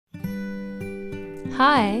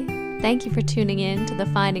Hi, thank you for tuning in to the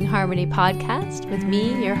Finding Harmony podcast with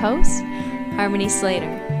me, your host, Harmony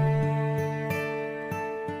Slater.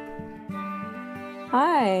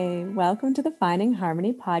 Hi, welcome to the Finding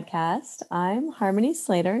Harmony podcast. I'm Harmony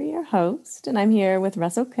Slater, your host, and I'm here with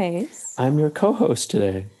Russell Case. I'm your co-host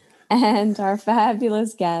today. And our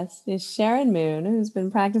fabulous guest is Sharon Moon, who's been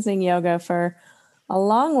practicing yoga for a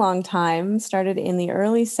long time, started in the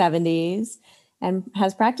early 70s, and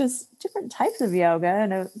has practiced different types of yoga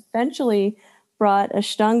and eventually brought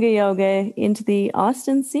Ashtanga yoga into the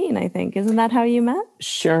Austin scene, I think. Isn't that how you met?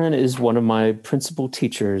 Sharon is one of my principal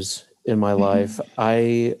teachers in my life.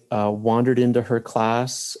 I wandered into her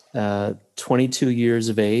class 22 years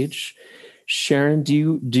of age. Sharon, do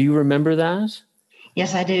you remember that?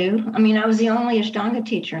 Yes, I do. I mean, I was the only Ashtanga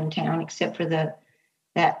teacher in town, except for that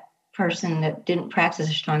person that didn't practice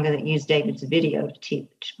Ashtanga that used David's video to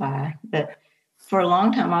teach by. But for a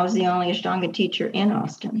long time, I was the only Ashtanga teacher in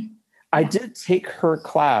Austin. I did take her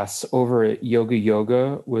class over at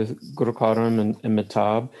Yoga with Guru Karan and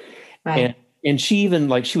Mitab. Right. And she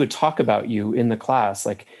even, she would talk about you in the class,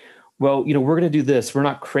 like, well, we're going to do this. We're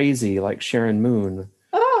not crazy like Sharon Moon.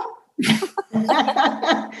 Oh.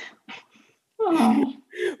 Oh.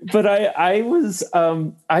 But I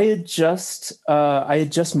had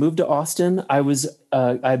just moved to Austin.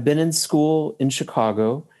 I'd been in school in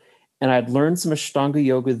Chicago, and I'd learned some Ashtanga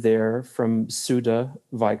yoga there from Sudha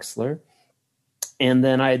Weixler. And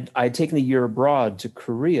then I'd taken a year abroad to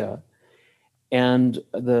Korea. And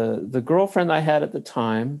the girlfriend I had at the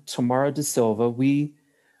time, Tamara De Silva, we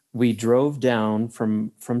drove down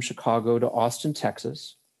from Chicago to Austin,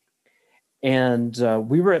 Texas. And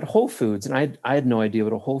we were at Whole Foods, and I had no idea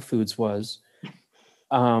what a Whole Foods was.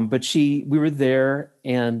 But we were there,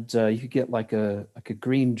 and you could get like a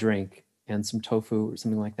green drink and some tofu or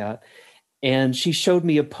something like that. And she showed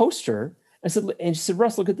me a poster. And she said,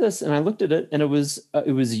 Russ, look at this. And I looked at it, and it was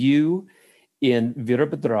you in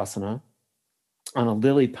Virabhadrasana on a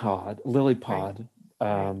lily pod. Right.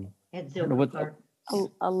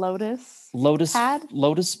 A lotus pad?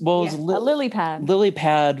 Lotus. Well, yeah. A lily pad. Lily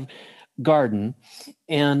pad garden,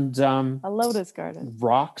 and a lotus garden.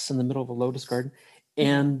 Rocks in the middle of a lotus garden,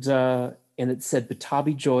 and it said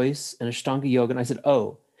Pattabhi Jois and Ashtanga yoga. And I said,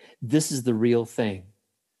 oh, this is the real thing.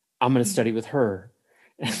 I'm going to study with her.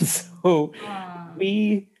 And so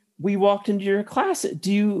we walked into your class.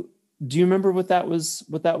 Do you remember what that was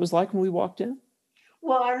like when we walked in?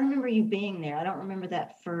 Well, I remember you being there. I don't remember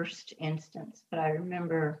that first instance, but I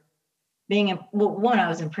remember being, I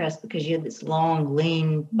was impressed because you had this long,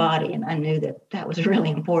 lean body, and I knew that was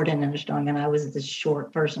really important in Ashtanga. And I was this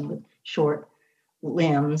short person with short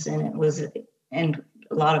limbs, and and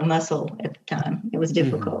a lot of muscle at the time. It was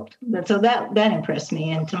difficult. Mm-hmm. But so that impressed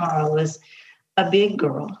me. And Tamara was a big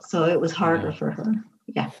girl, so it was harder for her.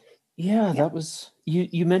 Yeah, that was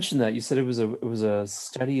you mentioned that. You said it was a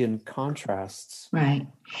study in contrasts. Right.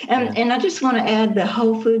 And I just want to add the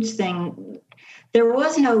Whole Foods thing. There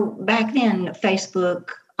was no, back then, Facebook,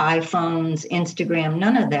 iPhones, Instagram,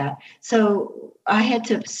 none of that. So I had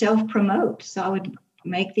to self-promote. So I would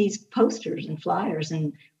make these posters and flyers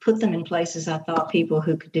and put them in places I thought people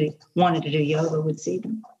who wanted to do yoga would see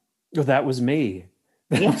them. Well, that was me.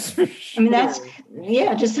 Yes. Yeah. Sure. I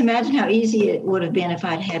mean, just imagine how easy it would have been if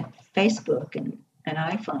I'd had Facebook and an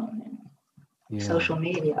iPhone and social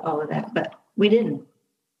media, all of that. But we didn't.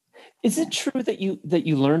 Is it true that you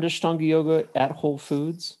learned Ashtanga yoga at Whole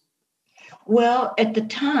Foods? Well, at the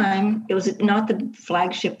time, it was not the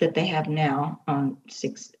flagship that they have now on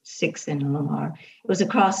 6th and Lamar. It was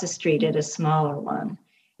across the street at a smaller one.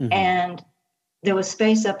 Mm-hmm. And there was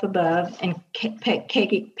space up above, and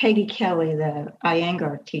Peggy Kelly, the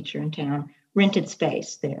Iyengar teacher in town, rented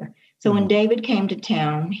space there. So when David came to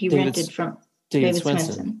town, he rented from David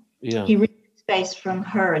Swenson. Yeah. He rented space from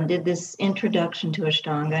her and did this introduction to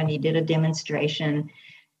Ashtanga, and he did a demonstration,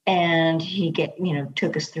 and he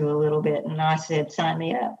took us through a little bit, and I said, sign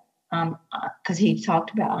me up, because he talked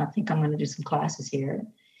about, I think I'm going to do some classes here.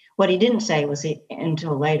 What he didn't say was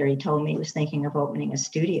until later, he told me he was thinking of opening a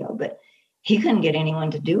studio, but he couldn't get anyone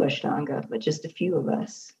to do Ashtanga, but just a few of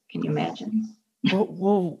us. Can you imagine?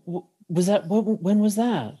 Well, was that, when was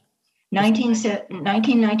that?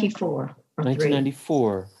 1994.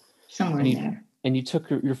 1994. Somewhere in there. And you took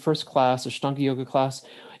your first class, Ashtanga yoga class.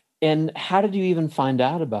 And how did you even find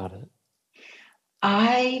out about it?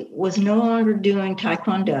 I was no longer doing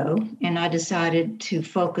Taekwondo, and I decided to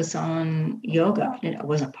focus on yoga. I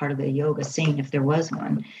wasn't part of the yoga scene, if there was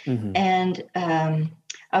one. Mm-hmm. And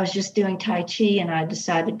I was just doing Tai Chi, and I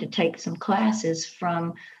decided to take some classes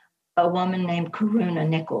from a woman named Karuna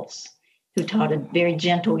Nichols, who taught a very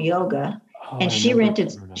gentle yoga. Oh, And I she remember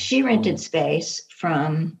rented space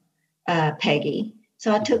from Peggy.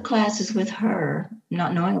 So I took classes with her,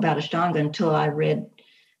 not knowing about Ashtanga until I read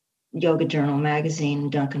Yoga Journal magazine,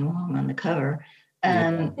 Duncan Wong on the cover,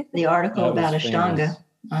 the article That about was Ashtanga. famous.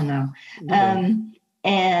 I know. Yeah.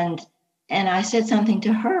 And I said something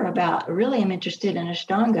to her about, really, I'm interested in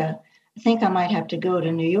Ashtanga. I think I might have to go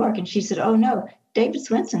to New York. And she said, oh, no, David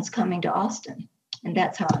Swenson's coming to Austin. And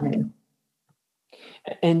that's how I knew.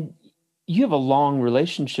 And you have a long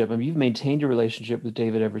relationship. I mean, you've maintained your relationship with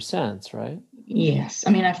David ever since, right? Yes.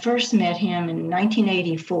 I mean, I first met him in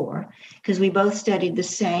 1984 because we both studied the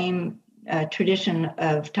same tradition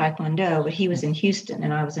of Taekwondo, but he was in Houston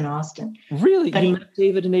and I was in Austin. Really? But You met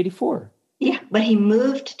David in 84? Yeah, but he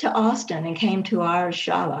moved to Austin and came to our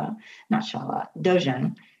dojo.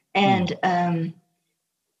 And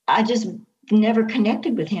I just never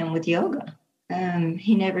connected with him with yoga.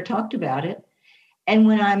 He never talked about it. And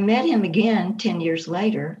when I met him again 10 years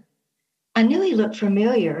later, I knew he looked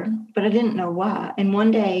familiar, but I didn't know why. And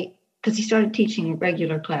one day, because he started teaching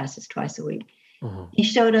regular classes twice a week, he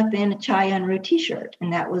showed up in a Chai Unru t-shirt,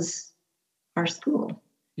 and that was our school.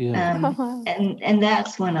 Yeah. And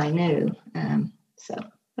that's when I knew. So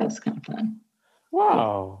that was kind of fun.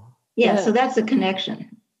 Wow. Yeah. So that's a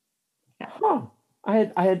connection. Yeah. Huh.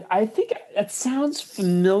 I think that sounds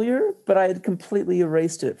familiar, but I had completely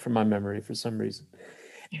erased it from my memory for some reason.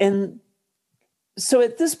 And so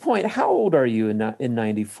at this point, how old are you in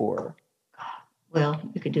 94? Well,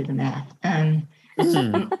 you could do the math.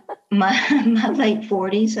 My late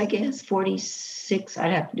 40s, I guess, 46,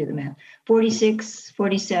 I'd have to do the math, 46,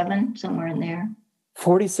 47, somewhere in there.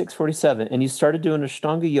 46, 47. And you started doing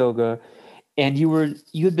Ashtanga yoga, and you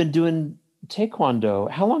had been doing Taekwondo.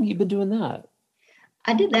 How long have you been doing that?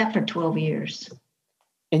 I did that for 12 years.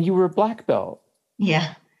 And you were a black belt.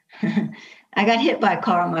 Yeah. I got hit by a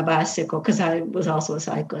car on my bicycle because I was also a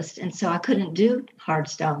cyclist. And so I couldn't do hard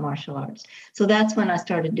style martial arts. So that's when I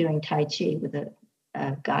started doing Tai Chi with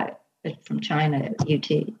a guy from China at UT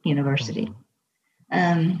University.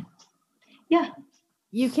 Yeah.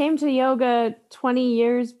 You came to yoga 20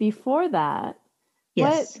 years before that.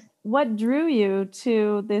 Yes. What drew you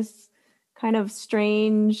to this kind of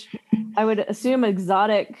strange, I would assume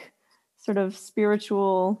exotic sort of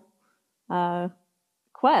spiritual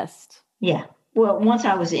quest? Yeah. Well, once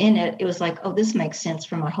I was in it, it was like, oh, this makes sense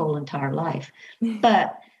for my whole entire life.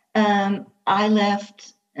 But I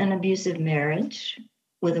left an abusive marriage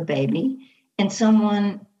with a baby, and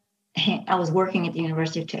I was working at the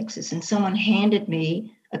University of Texas, and someone handed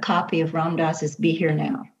me a copy of Ram Dass's Be Here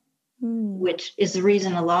Now, which is the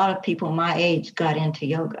reason a lot of people my age got into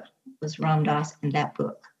yoga, was Ram Dass and that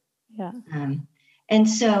book. Yeah. And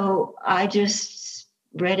so I just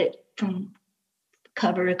read it from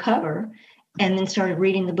cover to cover and then started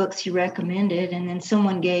reading the books he recommended. And then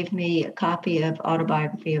someone gave me a copy of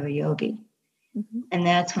Autobiography of a Yogi. And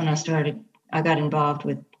that's when I got involved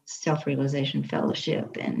with Self-Realization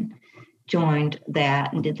Fellowship and joined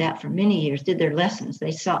that and did that for many years, did their lessons.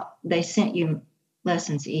 They sent you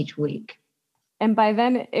lessons each week. And by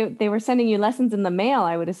then they were sending you lessons in the mail,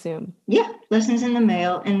 I would assume. Yeah, lessons in the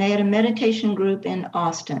mail. And they had a meditation group in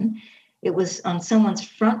Austin. It was on someone's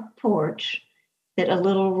front porch that a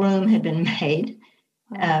little room had been made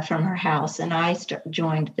from her house. And I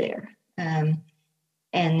joined there. And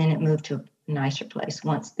then it moved to a nicer place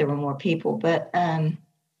once there were more people. But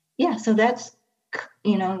so that's,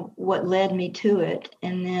 what led me to it.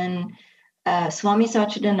 And then Swami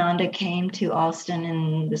Satchidananda came to Austin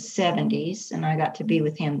in the 70s, and I got to be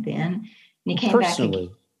with him then. And he came back again.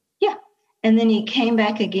 Yeah. And then he came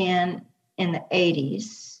back again in the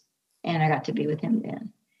 80s, and I got to be with him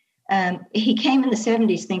then. He came in the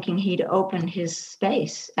 70s thinking he'd open his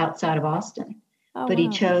space outside of Austin. But he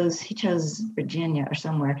chose Virginia or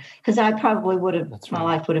somewhere, because I probably would have, my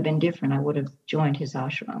life would have been different. I would have joined his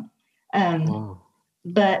ashram.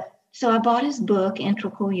 But so I bought his book,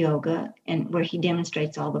 Integral Yoga, and where he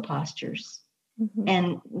demonstrates all the postures.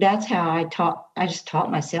 And that's how I just taught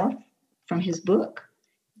myself from his book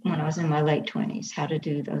when I was in my late 20s, how to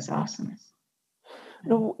do those asanas.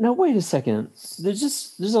 Now wait a second.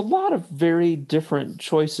 There's a lot of very different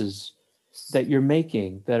choices that you're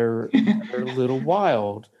making that are a little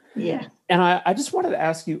wild. Yeah. And I just wanted to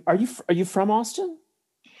ask you, are you from Austin?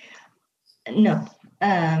 No.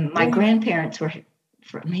 My grandparents were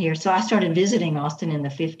from here. So I started visiting Austin in the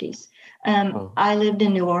 50s. I lived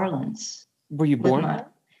in New Orleans. Were you born?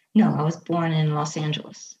 No, I was born in Los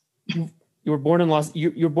Angeles. You were born in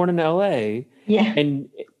you were born in LA. Yeah. And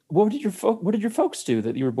what did your folks do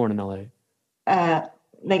that you were born in LA?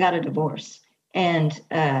 They got a divorce. And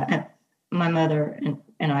my mother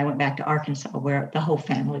and I went back to Arkansas, where the whole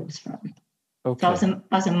family was from. Okay. So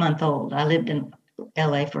I was a month old. I lived in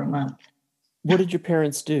LA for a month. What did your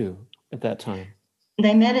parents do at that time?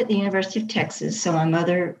 They met at the University of Texas. So my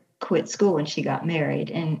mother quit school when she got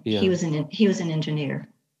married, and Yeah. he was an engineer.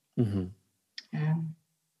 Mm-hmm.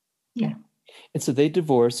 Yeah. And so they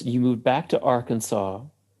divorced. You moved back to Arkansas.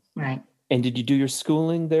 Right. And did you do your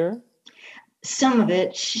schooling there? Some of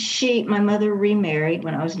it. My mother remarried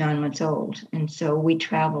when I was 9 months old, and so we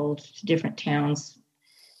traveled to different towns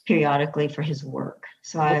periodically for his work.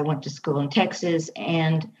 So I went to school in Texas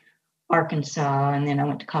and Arkansas, and then I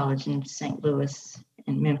went to college in St. Louis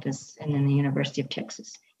and Memphis, and then the University of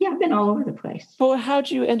Texas. Yeah, I've been all over the place. Well, how'd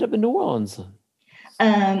you end up in New Orleans then?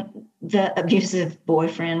 The abusive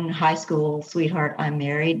boyfriend, high school sweetheart I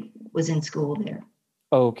married, was in school there.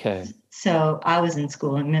 Okay. So I was in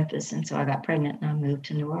school in Memphis, and so I got pregnant and I moved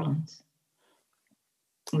to New Orleans.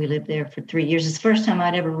 We lived there for 3 years. It's the first time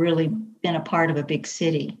I'd ever really been a part of a big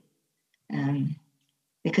city.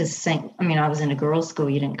 Because I was in a girls' school,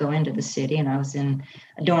 you didn't go into the city, and I was in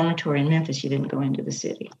a dormitory in Memphis, you didn't go into the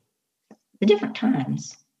city. The different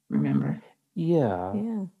times, remember? Yeah.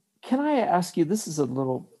 Yeah. Can I ask you, this is a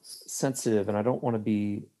little sensitive and I don't want to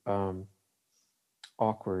be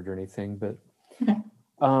awkward or anything, but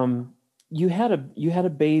you had a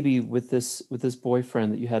baby with this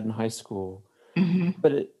boyfriend that you had in high school, Mm-hmm.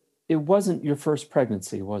 but it wasn't your first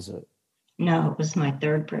pregnancy, was it? No, it was my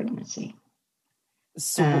third pregnancy.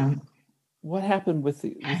 So what happened with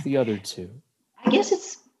the other two? I guess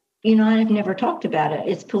it's, I've never talked about it.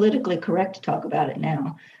 It's politically correct to talk about it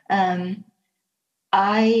now.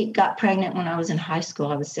 I got pregnant when I was in high school.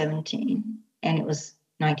 I was 17, and it was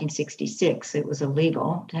 1966. It was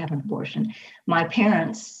illegal to have an abortion. My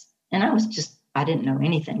parents, and I didn't know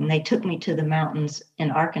anything. They took me to the mountains in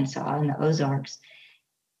Arkansas, in the Ozarks,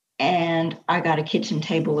 and I got a kitchen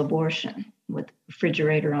table abortion with a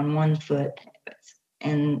refrigerator on one foot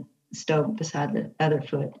and stove beside the other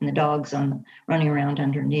foot, and the dogs running around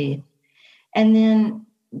underneath. And then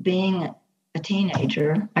being a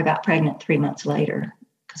teenager, I got pregnant 3 months later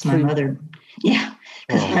because my mother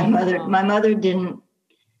didn't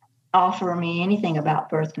offer me anything about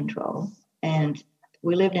birth control. And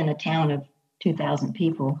we lived in a town of 2,000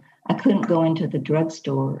 people. I couldn't go into the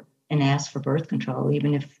drugstore and ask for birth control,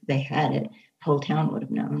 even if they had it. The whole town would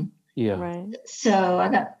have known. Yeah. Right.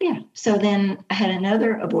 So So then I had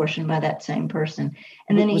another abortion by that same person.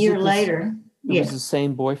 And then a year later. It was the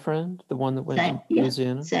same boyfriend, the one that went to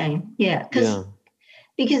Louisiana? Same. Yeah.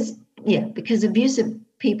 Because abusive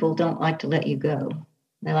people don't like to let you go.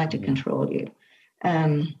 They like to control you.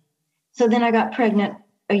 So then I got pregnant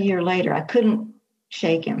a year later. I couldn't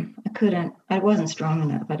shake him. I wasn't strong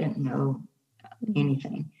enough. I didn't know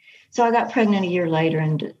anything. So I got pregnant a year later,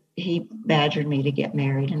 and he badgered me to get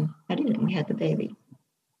married, and I did, and we had the baby.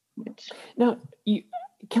 Now,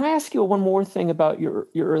 can I ask you one more thing about your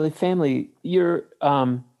early family? You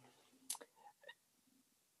don't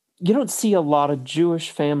see a lot of Jewish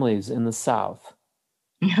families in the South.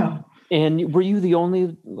 No. And were you the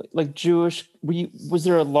only Jewish? Was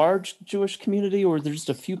there a large Jewish community, or were there just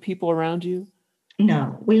a few people around you?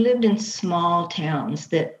 No, we lived in small towns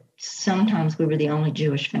that sometimes we were the only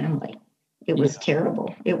Jewish family. It was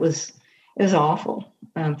terrible. It was awful.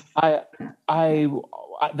 That's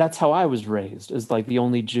how I was raised, as the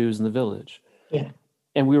only Jews in the village. Yeah.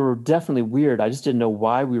 And we were definitely weird. I just didn't know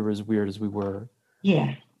why we were as weird as we were.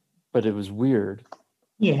 Yeah. But it was weird.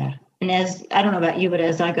 Yeah. And I don't know about you, but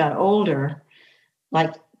as I got older,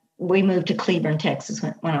 we moved to Cleburne, Texas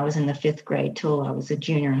when I was in the 5th grade till I was a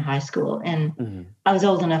junior in high school. And I was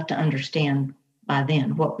old enough to understand by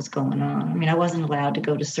then what was going on. I mean, I wasn't allowed to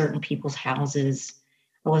go to certain people's houses.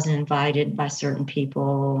 I wasn't invited by certain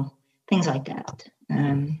people, things like that.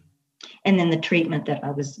 And then the treatment that I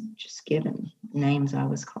was just given, names I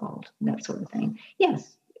was called, that sort of thing.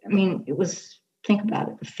 Yes. I mean, think about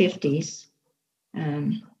it, the 50s.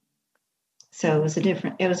 So it was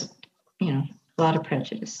a lot of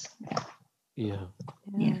prejudice. Yeah.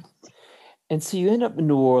 Yeah. And so you end up in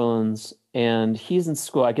New Orleans, and he's in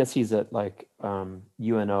school. I guess he's at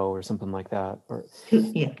UNO or something like that.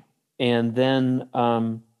 Yeah. And then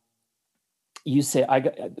you say,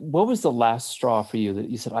 what was the last straw for you that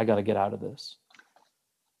you said, I got to get out of this?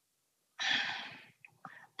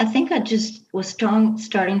 I think I just was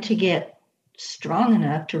starting to get strong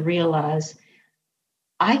enough to realize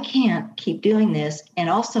I can't keep doing this. And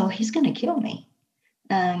also, he's going to kill me.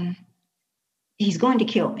 He's going to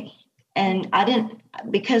kill me. And I didn't,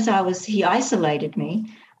 because he isolated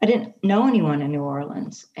me. I didn't know anyone in New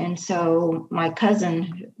Orleans. And so my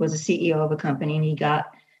cousin was a CEO of a company, and he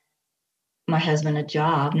got my husband a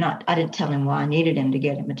job. I didn't tell him why I needed him to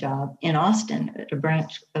get him a job in Austin at a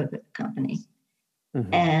branch of the company.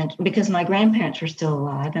 Mm-hmm. And because my grandparents were still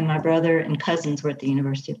alive and my brother and cousins were at the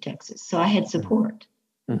University of Texas. So I had support.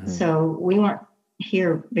 Mm-hmm. So we weren't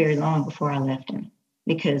here very long before I left him,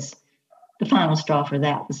 because the final straw for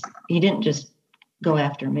that was he didn't just go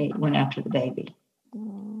after me, went after the baby.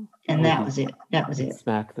 And that was it. That was it.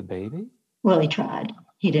 Smack the baby? Well, he tried.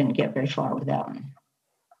 He didn't get very far with that one.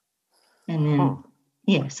 And then,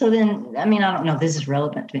 yeah. So then, I mean, I don't know if this is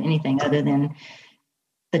relevant to anything other than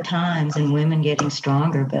the times and women getting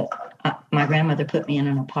stronger. But my grandmother put me in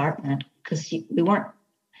an apartment because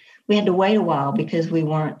we had to wait a while because we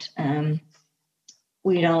weren't,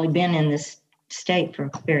 we'd only been in this state for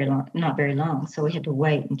not very long. So we had to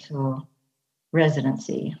wait until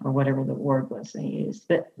residency or whatever the word was they used.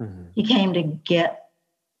 But he came to get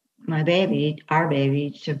my baby, our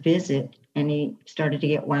baby, to visit, and he started to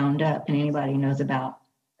get wound up. And anybody who knows about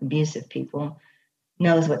abusive people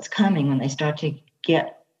knows what's coming when they start to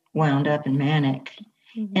get wound up and manic.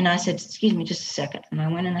 And I said, excuse me just a second. And I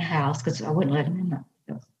went in the house because I wouldn't let him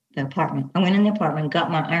in the apartment. I went in the apartment,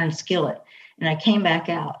 got my iron skillet, and I came back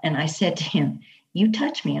out and I said to him, you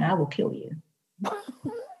touch me and I will kill you.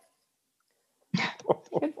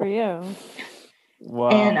 Good for you. Wow.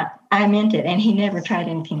 And I meant it. And he never tried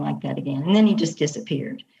anything like that again. And then he just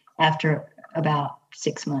disappeared. After about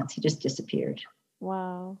 6 months, he just disappeared.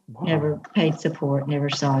 Wow. Never paid support, never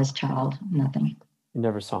saw his child, nothing. You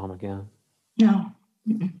never saw him again? No.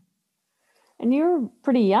 And you were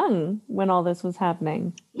pretty young when all this was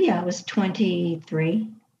happening. Yeah, I was 23.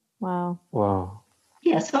 Wow. Wow.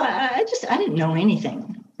 Yeah, so I didn't know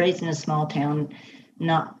anything. Raised in a small town,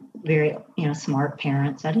 not very, smart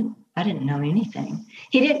parents. I didn't know anything.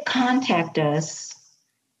 He did contact us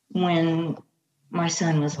when my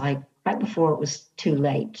son was like right before it was too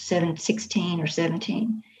late, 16 or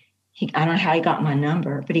 17. I don't know how he got my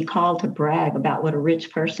number, but he called to brag about what a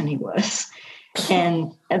rich person he was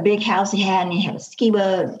and a big house he had, and he had a ski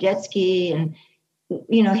boat, jet ski, and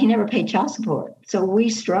he never paid child support. So we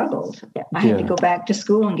struggled. I had to go back to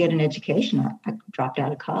school and get an education. I dropped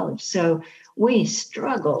out of college. So we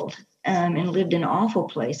struggled and lived in awful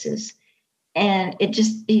places. And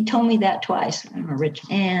he told me that twice. I'm a rich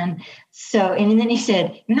man. So, and then he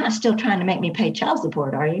said, you're not still trying to make me pay child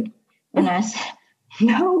support, are you? And I said,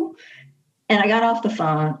 no. And I got off the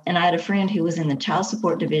phone, and I had a friend who was in the child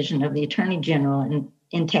support division of the Attorney General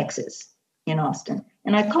in Texas, in Austin.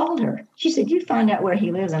 And I called her. She said, you find out where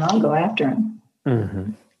he lives and I'll go after him.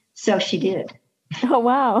 Mm-hmm. So she did. Oh,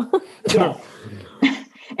 wow. Yeah.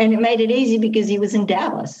 And it made it easy because he was in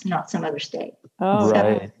Dallas, not some other state. Oh,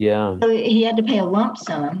 right. Yeah. So he had to pay a lump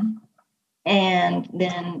sum, and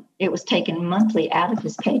then it was taken monthly out of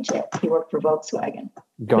his paycheck. He worked for Volkswagen.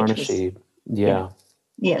 Garnished. Yeah.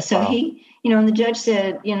 Yeah. So wow. he, and the judge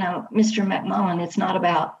said, Mr. McMullen, it's not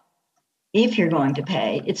about if you're going to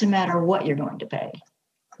pay, it's a matter of what you're going to pay.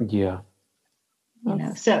 Yeah.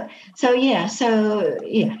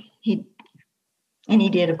 He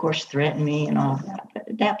did, of course, threaten me and all of that. But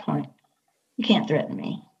at that point, you can't threaten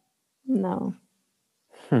me. No.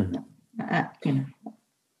 No.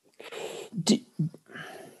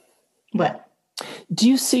 What? Do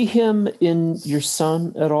you see him in your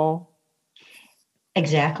son at all?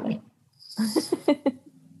 Exactly.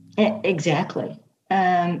 Exactly.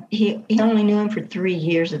 He only knew him for 3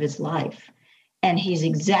 years of his life, and he's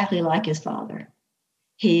exactly like his father.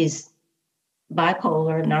 He's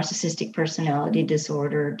bipolar, narcissistic personality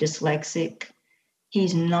disorder, dyslexic.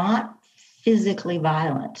 He's not physically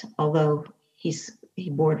violent, although he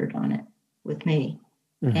bordered on it with me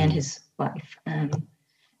and his wife.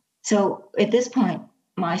 So at this point,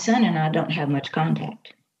 my son and I don't have much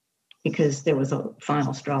contact because there was a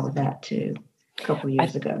final straw with that too a couple of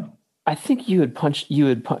years ago. I think you had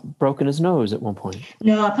broken his nose at one point.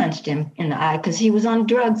 No, I punched him in the eye because he was on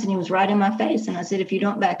drugs and he was right in my face. And I said, if you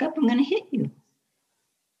don't back up, I'm going to hit you.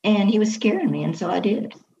 And he was scaring me. And so I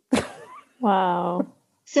did. Wow.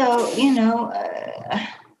 So,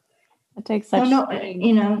 it takes such. No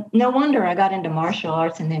wonder I got into martial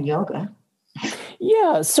arts and then yoga.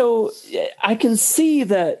 Yeah. So I can see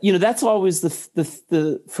that, that's always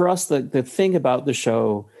the for us, the thing about the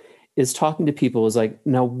show is talking to people is like,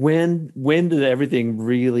 now when did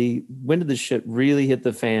the shit really hit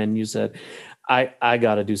the fan? You said, I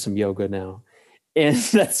got to do some yoga now. And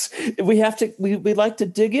we like to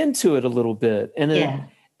dig into it a little bit. And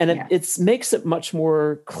it makes it much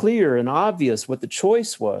more clear and obvious what the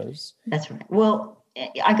choice was. That's right. Well,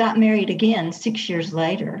 I got married again 6 years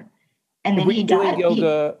later. And then he died.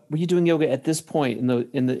 Were you doing yoga at this point in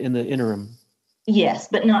the interim? Yes,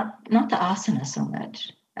 but not the asana so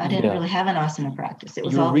much. I didn't really have an asana practice. It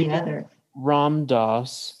was all the other. Ram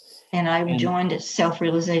Dass. And I joined a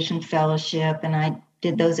self-realization fellowship, and I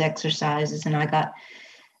did those exercises, and I got,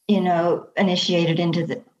 initiated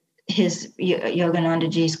into his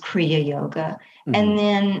Yoganandaji's Kriya Yoga. Mm-hmm. And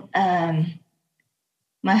then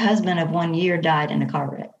my husband of 1 year died in a car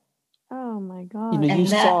wreck. Oh my God. You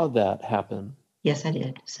saw that happen. Yes, I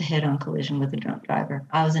did. It's a head-on collision with a drunk driver.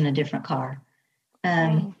 I was in a different car.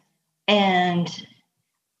 And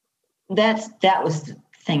that was the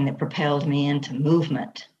thing that propelled me into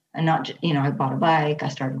movement. And not, I bought a bike, I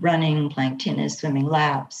started running, playing tennis, swimming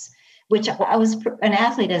laps, which I was an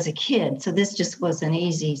athlete as a kid. So this just was an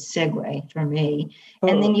easy segue for me.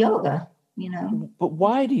 And then yoga, But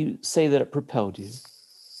why do you say that it propelled you?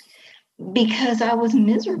 Because I was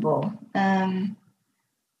miserable.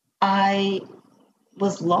 I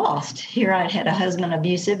was lost. Here I had a husband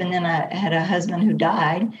abusive, and then I had a husband who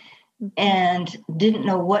died, and didn't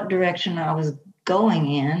know what direction I was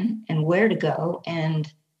going in and where to go.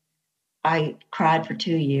 And I cried for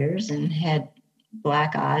 2 years and had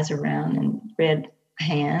black eyes around and red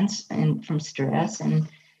hands and from stress. And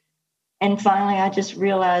finally I just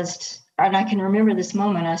realized, and I can remember this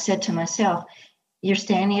moment, I said to myself, you're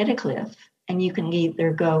standing at a cliff and you can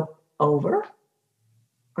either go over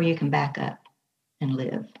or you can back up and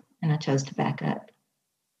live. And I chose to back up.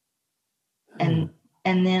 And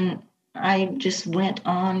then I just went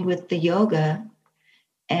on with the yoga,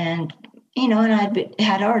 and and I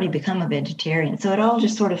had already become a vegetarian. So it all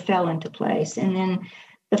just sort of fell into place. And then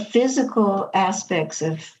the physical aspects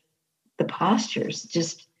of the postures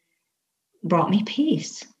just brought me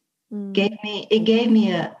peace. It gave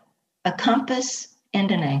me a compass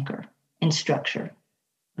and an anchor and structure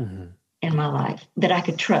in my life that I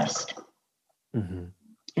could trust. And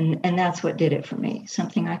that's what did it for me.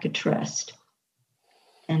 Something I could trust.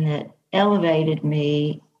 And that elevated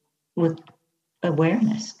me with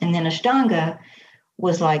awareness. And then Ashtanga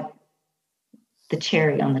was like the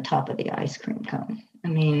cherry on the top of the ice cream cone. I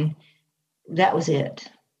mean, that was it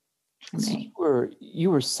for me. You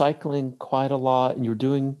were cycling quite a lot, and you were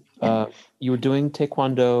doing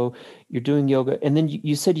taekwondo, you're doing yoga, and then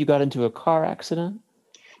you said you got into a car accident?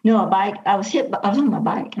 No, a bike. I was on my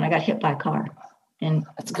bike and I got hit by a car. And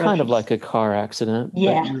that's kind of like a car accident.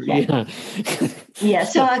 Yeah. Yeah.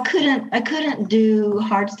 So I couldn't do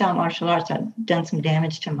hardstyle martial arts. I'd done some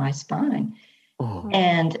damage to my spine.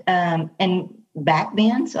 And back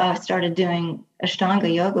bend. So I started doing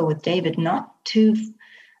Ashtanga yoga with David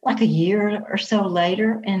like a year or so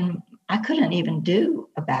later, and I couldn't even do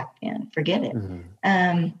a back bend. Forget it.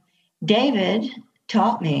 David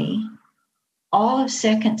taught me all of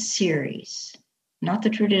second series, not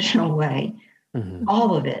the traditional way.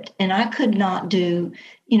 All of it. And I could not do,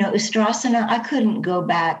 Ustrasana, I couldn't go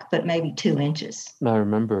back but maybe 2 inches. I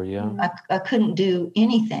remember, yeah. I couldn't do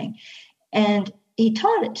anything. And he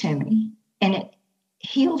taught it to me, and it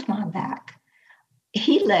healed my back.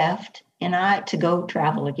 He left to go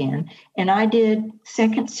travel again. And I did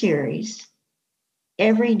second series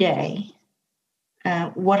every day,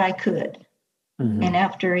 what I could. And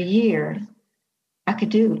after a year, I could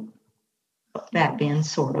do back bend,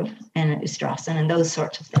 sort of, and Ustrasana and those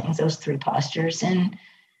sorts of things, those 3 postures, and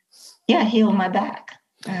healed my back.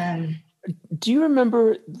 Do you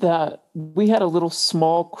remember that we had a little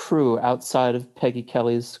small crew outside of Peggy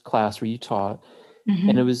Kelly's class where you taught,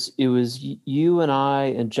 and it was you and I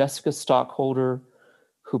and Jessica Stockholder,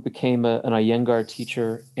 who became an Iyengar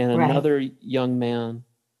teacher, and another young man.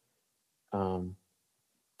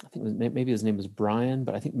 I think maybe his name was Brian,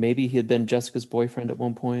 but I think maybe he had been Jessica's boyfriend at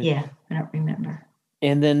one point. Yeah, I don't remember.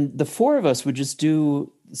 And then the 4 of us would just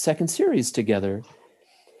do second series together.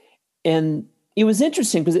 And it was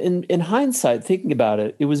interesting because in hindsight, thinking about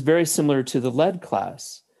it, it was very similar to the lead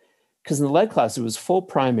class. Because in the lead class, it was full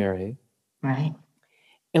primary. Right.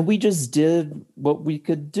 And we just did what we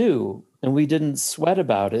could do. And we didn't sweat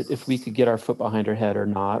about it if we could get our foot behind our head or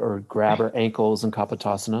not, or grab our ankles in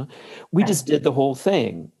Kapotasana. We just did the whole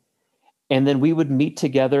thing. And then we would meet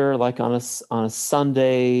together like on a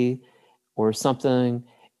Sunday or something.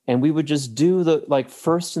 And we would just do the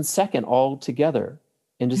first and second all together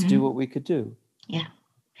and just do what we could do. Yeah.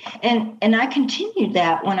 And I continued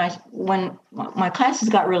that when my classes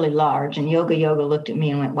got really large, and Yoga looked at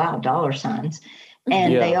me and went, wow, dollar signs.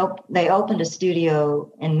 And they opened a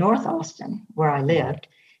studio in North Austin where I lived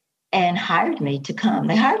and hired me to come.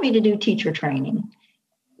 They hired me to do teacher training,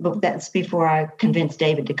 but that's before I convinced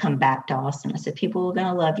David to come back to Austin. I said, people are going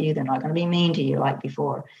to love you. They're not going to be mean to you like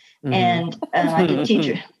before. And I did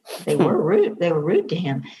teacher. They were rude. They were rude to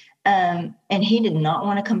him. And he did not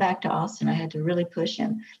want to come back to Austin. I had to really push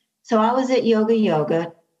him. So I was at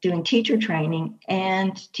Yoga doing teacher training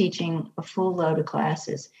and teaching a full load of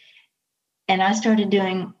classes. And I started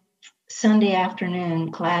doing Sunday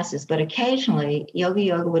afternoon classes, but occasionally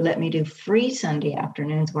Yoga would let me do free Sunday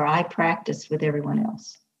afternoons where I practiced with everyone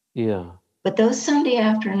else. Yeah. But those Sunday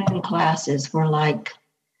afternoon classes were like,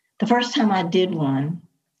 the first time I did one,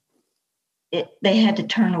 they had to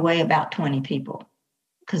turn away about 20 people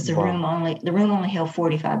because the room only held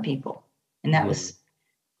 45 people, and that was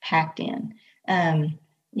packed in.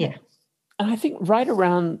 Yeah. And I think right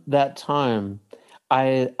around that time,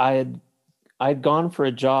 I'd gone for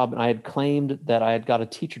a job and I had claimed that I had got a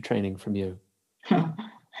teacher training from you. Do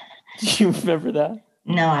you remember that?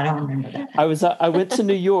 No, I don't remember that. I went to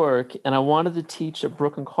New York and I wanted to teach at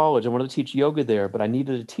Brooklyn College. I wanted to teach yoga there, but I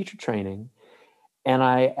needed a teacher training. And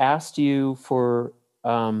I asked you for,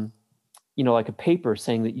 like a paper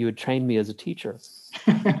saying that you had trained me as a teacher.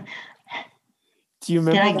 Do you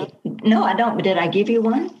remember that? No, I don't. But did I give you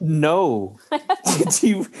one? No. Do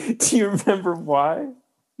you remember why?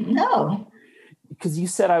 No. Because you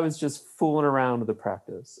said I was just fooling around with the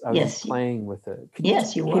practice. I was playing with it.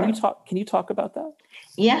 You were. Can you talk about that?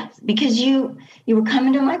 Yeah, because you were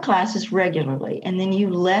coming to my classes regularly, and then you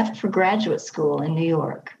left for graduate school in New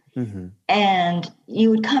York. Mm-hmm. And you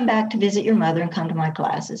would come back to visit your mother and come to my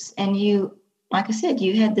classes. And you, like I said,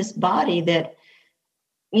 you had this body that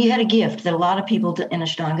you had a gift that a lot of people in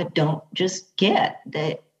Ashtanga don't just get,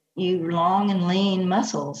 that you long and lean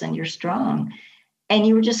muscles and you're strong. And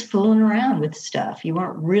you were just fooling around with stuff. You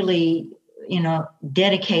weren't really,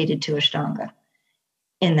 dedicated to Ashtanga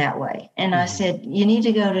in that way. And I said, you need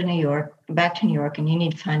to go to back to New York, and you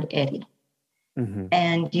need to find Eddie. Mm-hmm.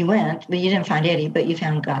 And you went, but you didn't find Eddie, but you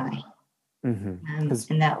found Guy. Mm-hmm.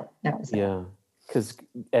 And that was it. Yeah, because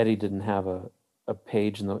Eddie didn't have a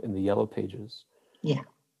page in the yellow pages. Yeah.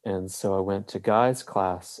 And so I went to Guy's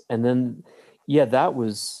class, and then that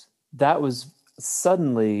was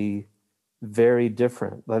suddenly very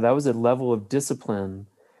different. Like, that was a level of discipline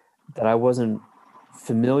that I wasn't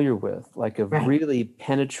familiar with, like really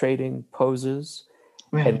penetrating poses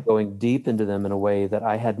and going deep into them in a way that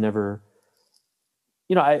I had never.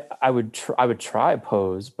 I would try a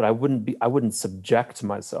pose, but I wouldn't subject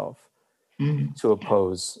myself to a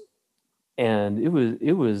pose. And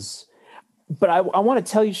it was, but I want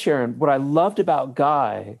to tell you, Sharon, what I loved about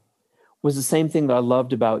Guy was the same thing that I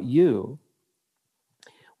loved about you,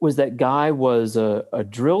 was that Guy was a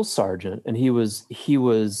drill sergeant, and he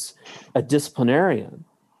was a disciplinarian.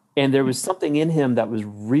 And there was something in him that was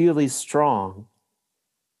really strong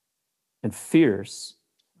and fierce,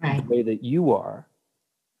 the way that you are.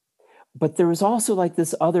 But there was also like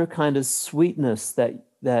this other kind of sweetness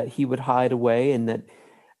that he would hide away, and that,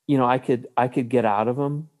 I could get out of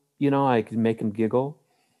him. I could make him giggle.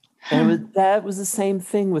 And that was the same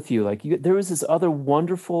thing with you. Like, there was this other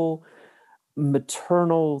wonderful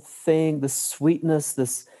maternal thing, the sweetness,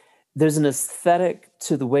 there's an aesthetic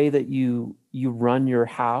to the way that you run your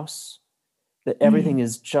house, that everything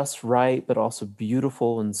is just right, but also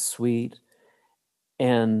beautiful and sweet.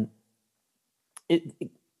 And do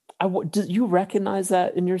you recognize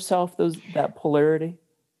that in yourself, that polarity?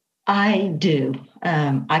 I do.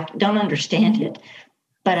 I don't understand it,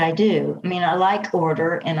 but I do. I mean, I like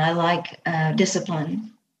order, and I like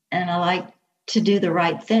discipline, and I like to do the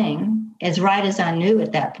right thing, as right as I knew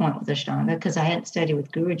at that point with Ashtanga, because I hadn't studied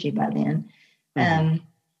with Guruji by then. And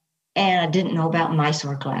I didn't know about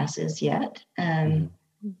Mysore classes yet.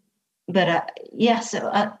 But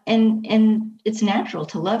and it's natural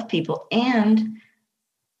to love people, and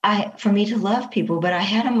for me to love people, but I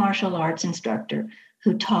had a martial arts instructor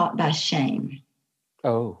who taught by shame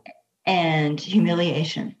and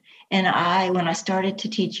humiliation. And when I started to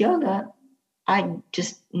teach yoga, I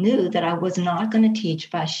just knew that I was not going to teach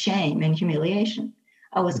by shame and humiliation.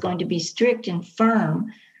 I was going to be strict and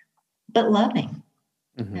firm, but loving,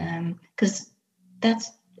 because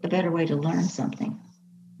that's a better way to learn something.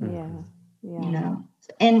 Yeah.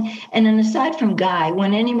 And then aside from Guy,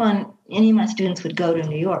 when any of my students would go to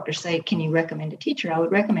New York or say, can you recommend a teacher? I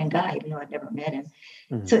would recommend Guy, even though I'd never met him.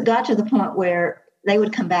 So it got to the point where they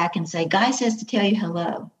would come back and say, Guy says to tell you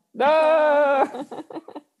hello.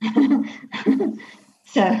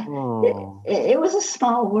 So it was a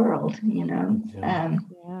small world, And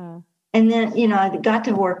then, I got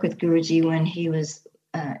to work with Guruji when he was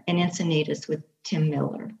in Encinitas with Tim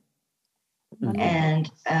Miller.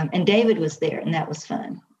 And David was there, and that was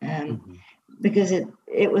fun because it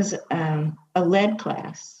was a lead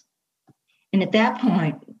class. And at that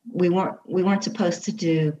point, we weren't supposed to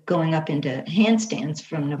do going up into handstands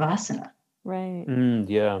from Navasana. Right.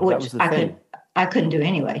 Yeah, that which was the thing. I couldn't do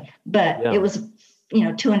anyway. But Yeah. it was,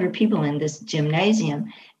 200 people in this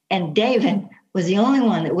gymnasium, and David was the only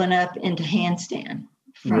one that went up into handstand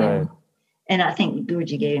Right. And I think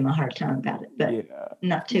Guruji gave him a hard time about it, but Yeah.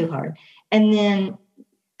 not too hard. And then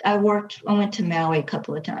I went to Maui a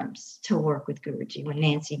couple of times to work with Guruji when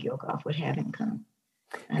Nancy Gilgoff would have him come.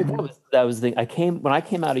 That was the thing. When I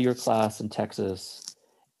came out of your class in Texas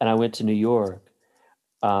and I went to New York,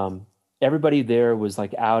 everybody there was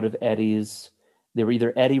like out of Eddie's. They were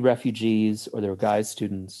either Eddie refugees or they were Guy's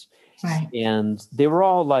students. Right. And they were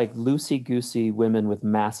all like loosey-goosey women with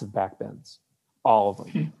massive back bends, all of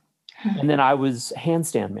them. And then I was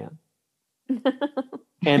handstand man.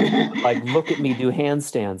 And people would, like, look at me do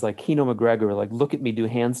handstands, like Keno McGregor, like, look at me do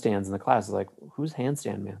handstands in the class. Like, who's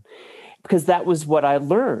handstand man? Because that was what I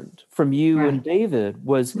learned from you and David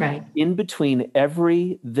was in between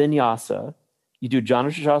every vinyasa, you do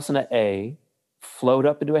Janu Shasana A, float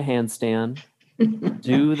up into a handstand,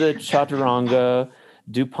 do the Chaturanga,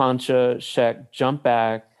 do Pancha, Shek, jump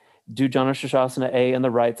back, do Janu Shasana A on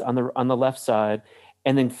the right, on the left side,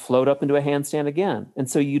 and then float up into a handstand again. And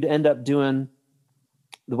so you'd end up doing,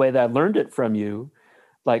 the way that I learned it from you,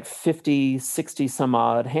 like 50, 60 some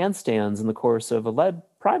odd handstands in the course of a lead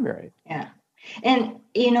primary. Yeah. And,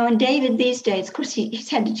 and David these days, of course, he's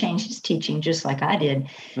had to change his teaching just like I did.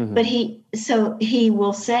 Mm-hmm. But he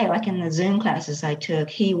will say, like in the Zoom classes I took,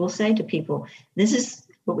 he will say to people, this is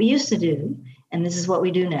what we used to do, and this is what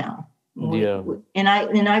we do now. And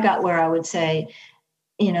I got where I would say,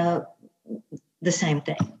 the same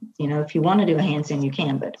thing. If you want to do a handstand, you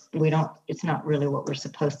can, but it's not really what we're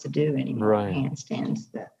supposed to do anymore. Right. Handstands.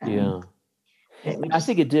 But, I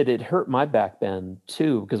think it hurt my back bend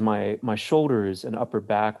too, because my shoulders and upper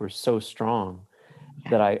back were so strong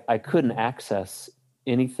that I couldn't access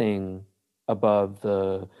anything above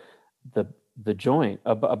the joint,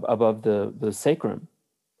 above the sacrum.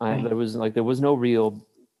 There was no real,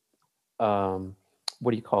 what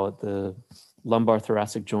do you call it? The lumbar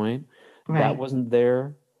thoracic joint. Right. That wasn't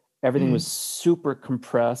there. Everything was super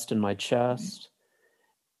compressed in my chest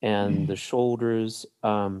and the shoulders.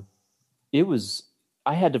 I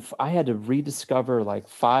had to rediscover like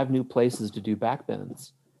 5 new places to do back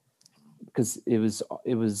bends because it was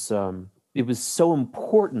so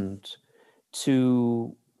important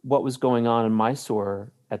to what was going on in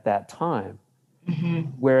Mysore at that time. Mm-hmm.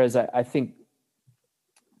 Whereas I think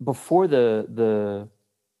before the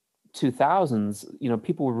 2000s,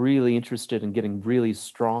 people were really interested in getting really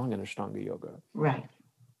strong in Ashtanga yoga. Right.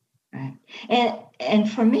 Right. And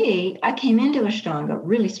for me, I came into Ashtanga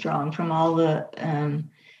really strong from all the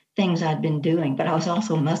things I'd been doing, but I was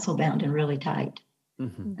also muscle bound and really tight.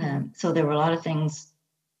 Mm-hmm. So there were a lot of things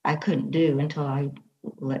I couldn't do until I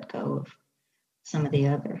let go of some of the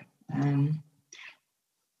other.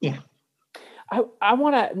 I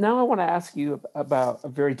want to ask you about a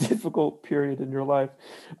very difficult period in your life.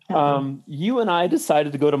 You and I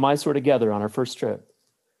decided to go to Mysore together on our first trip.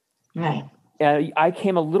 Right. I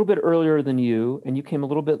came a little bit earlier than you, and you came a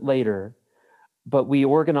little bit later, but we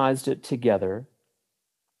organized it together.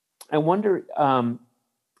 I wonder,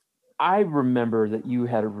 I remember that you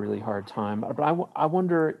had a really hard time, but I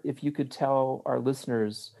wonder if you could tell our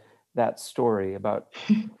listeners that story about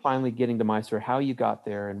finally getting to Mysore, how you got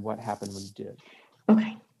there and what happened when you did.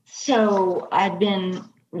 Okay. So I'd been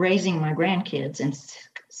raising my grandkids and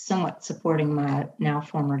somewhat supporting my now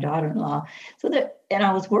former daughter-in-law. And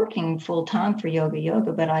I was working full time for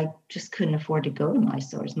yoga, but I just couldn't afford to go to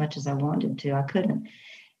Mysore as much as I wanted to. I couldn't.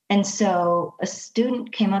 And so a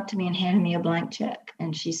student came up to me and handed me a blank check.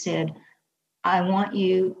 And she said, I want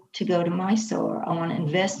you to go to Mysore. I want to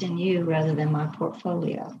invest in you rather than my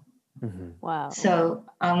portfolio. Mm-hmm. Wow. So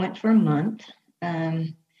I went for a month.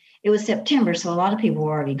 It was September, so a lot of people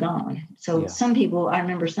were already gone. So I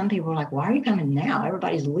remember some people were like, why are you coming now?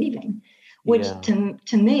 Everybody's leaving, which to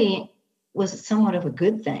me was somewhat of a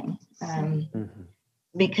good thing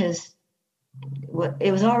because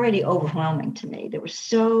it was already overwhelming to me. There was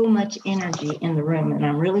so much energy in the room, and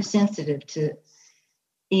I'm really sensitive to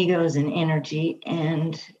egos and energy,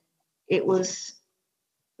 and it was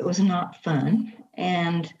not fun.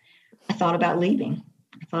 And I thought about leaving.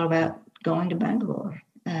 I thought about going to Bangalore.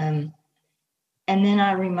 And then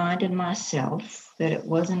I reminded myself that it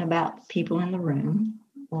wasn't about people in the room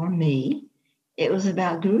or me. It was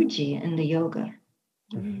about Guruji and the yoga.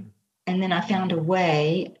 Mm-hmm. And then I found a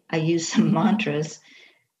way, I used some mantras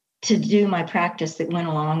to do my practice that went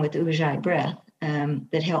along with Ujjayi breath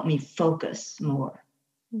that helped me focus more.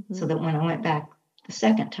 Mm-hmm. So that when I went back the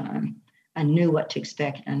second time, I knew what to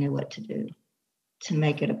expect. I knew what to do to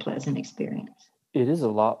make it a pleasant experience. It is a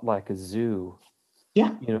lot like a zoo,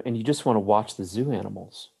 Yeah, and you just want to watch the zoo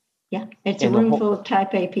animals. yeah. It's a And the room whole, full of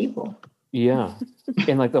Type A people. yeah.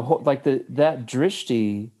 And like that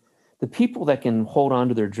drishti, the people that can hold on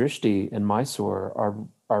to their drishti in Mysore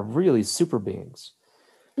are really super beings.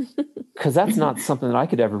 Because that's not something that I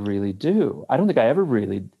could ever really do. I don't think I ever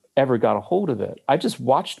really ever got a hold of it. I just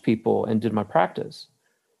watched people and did my practice.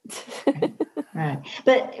 Right.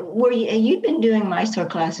 But you'd been doing Mysore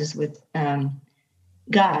classes with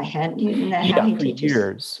Guy, hadn't you? Isn't that how he For teaches?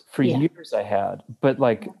 years. For Yeah. years I had. But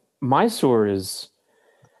like Mysore is,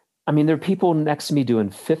 I mean, there are people next to me doing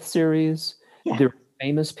fifth series. Yeah. There were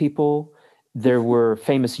famous people. There were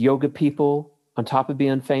famous yoga people on top of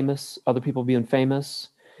being famous, other people being famous.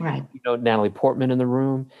 Right. Natalie Portman in the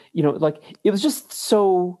room. Like it was just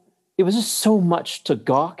so much to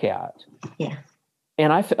gawk at. Yeah.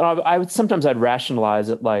 And I would sometimes I'd rationalize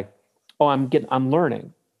it like, oh, I'm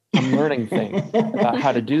learning things about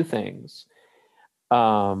how to do things.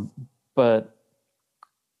 But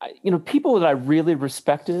people that I really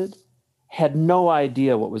respected had no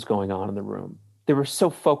idea what was going on in the room. They were so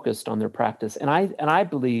focused on their practice. And I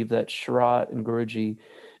believe that Sharath and Guruji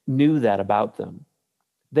knew that about them.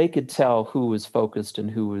 They could tell who was focused and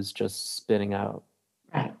who was just spinning out.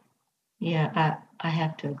 Right. Yeah, I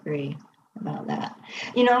have to agree about that.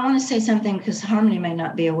 I want to say something because Harmony may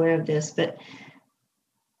not be aware of this, but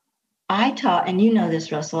I taught, and you know this,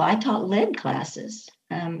 Russell, I taught lead classes.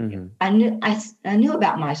 I knew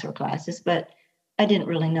about Mysore classes, but I didn't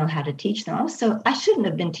really know how to teach them. I shouldn't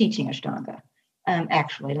have been teaching Ashtanga.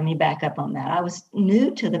 Actually, let me back up on that. I was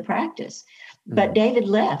new to the practice, but David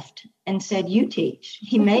left and said, "You teach."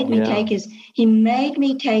 He made me take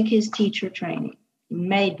his teacher training. He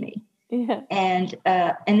made me. Yeah. And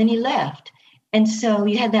then he left. And so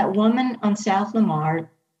you had that woman on South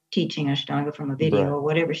Lamar teaching Ashtanga from a video or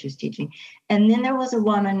whatever she's teaching. And then there was a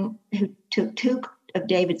woman who took 2 of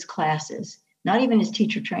David's classes, not even his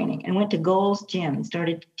teacher training, and went to Gold's Gym and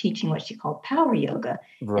started teaching what she called power yoga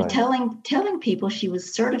and telling people she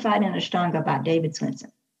was certified in Ashtanga by David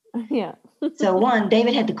Swenson. Yeah. So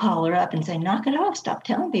David had to call her up and say, knock it off, stop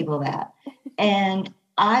telling people that. And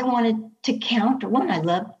I wanted to counter, I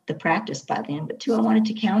loved the practice by then, but 2, I wanted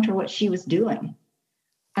to counter what she was doing.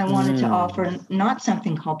 I wanted to offer not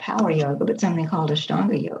something called power yoga, but something called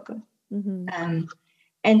Ashtanga yoga. Mm-hmm.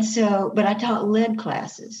 But I taught lead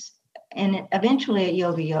classes. And eventually at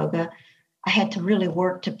Yoga, I had to really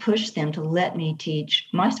work to push them to let me teach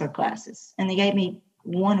Mysore classes. And they gave me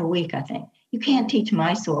 1 a week, I think. You can't teach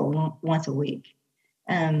Mysore once a week.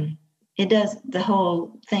 The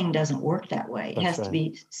whole thing doesn't work that way. It has to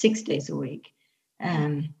be 6 days a week.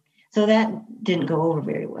 So that didn't go over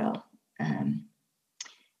very well.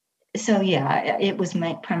 It was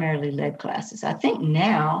primarily lead classes. I think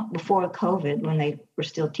now, before COVID, when they were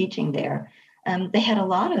still teaching there, they had a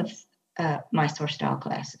lot of Mysore style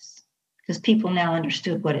classes because people now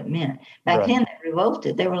understood what it meant. Back then, they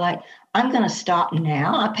revolted. They were like, I'm going to stop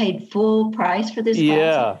now. I paid full price for this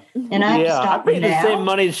class. And I have to stop now. I paid the same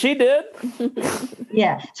money as she did.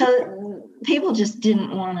 Yeah. So people just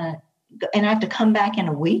didn't want to, and I have to come back in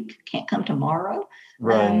a week. Can't come tomorrow.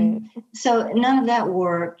 Right. So none of that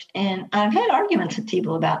worked. And I've had arguments with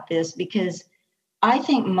people about this because I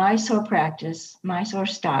think Mysore practice, Mysore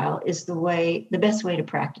style is the best way to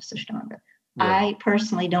practice Ashtanga. Yeah. I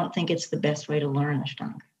personally don't think it's the best way to learn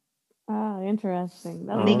Ashtanga. Oh, interesting.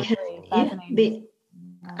 Because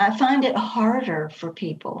I find it harder for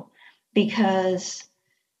people because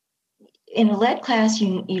in a lead class,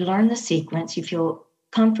 you learn the sequence, you feel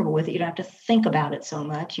comfortable with it. You don't have to think about it so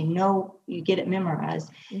much. You get it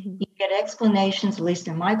memorized. Mm-hmm. You get explanations, at least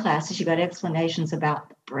in my classes, you got explanations about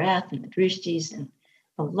the breath and the drishtis and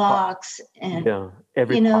the locks and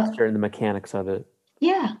every posture and the mechanics of it.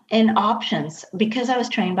 Yeah, and options. Because I was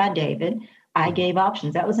trained by David, I gave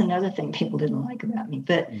options. That was another thing people didn't like about me,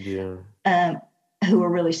 but who were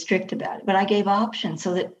really strict about it. But I gave options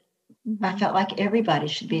so that I felt like everybody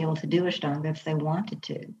should be able to do Ashtanga if they wanted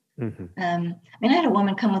to. Mm-hmm. I had a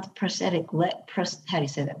woman come with a prosthetic leg. How do you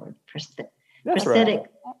say that word? Prosthetic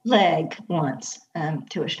leg once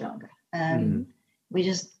to Ashtanga. We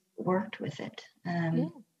just worked with it.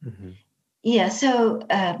 So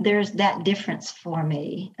there's that difference for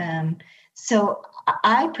me. So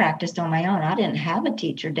I practiced on my own. I didn't have a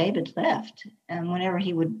teacher. David left. And whenever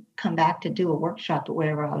he would come back to do a workshop at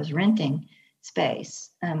wherever I was renting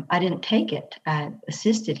space, I didn't take it. I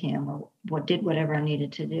assisted him or did whatever I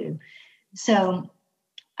needed to do. So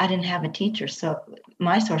I didn't have a teacher. So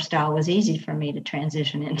Mysore style was easy for me to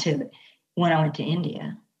transition into when I went to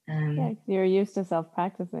India. You're used to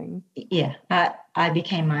self-practicing. Yeah, I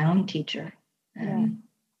became my own teacher.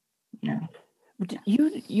 No.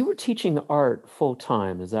 You were teaching art full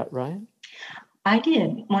time, is that right? I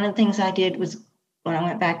did. One of the things I did was when I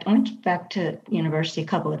went back to university a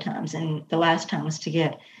couple of times, and the last time was to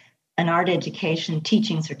get an art education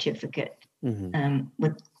teaching certificate with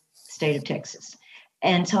the state of Texas.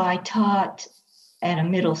 And so I taught at a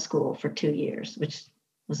middle school for 2 years, which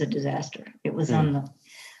was a disaster. It was on the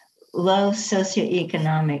low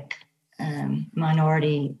socioeconomic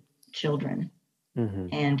minority children.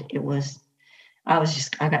 And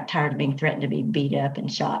I got tired of being threatened to be beat up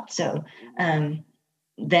and shot. So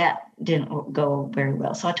that didn't go very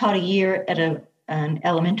well. So I taught a year at an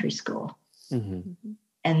elementary school.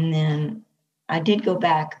 And then I did go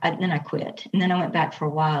back, then I quit. And then I went back for a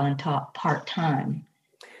while and taught part-time.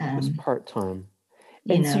 It was part-time.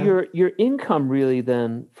 And so your income really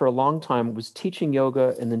then for a long time was teaching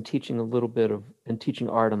yoga and then teaching a little bit and teaching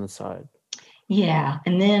art on the side. Yeah.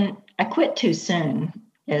 And then I quit too soon,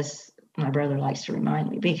 as my brother likes to remind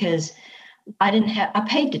me, because I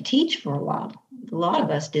paid to teach for a while. A lot of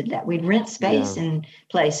us did that. We'd rent space in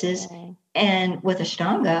places. And with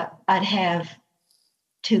Ashtanga, I'd have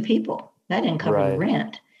 2 people. That didn't cover the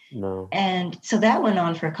rent. No. And so that went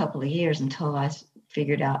on for a couple of years until I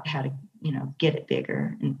figured out how to, get it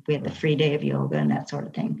bigger. And we had the free day of yoga and that sort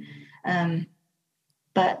of thing.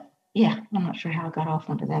 But yeah, I'm not sure how I got off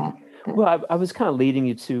onto that. But. Well, I was kind of leading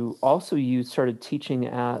you to also you started teaching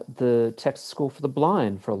at the Texas School for the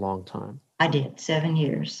Blind for a long time. I did 7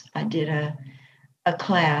 years. I did a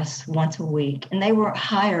class once a week, and they were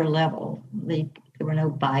higher level. There were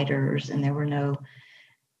no biters, and there were no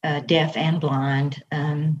deaf and blind.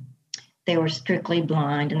 They were strictly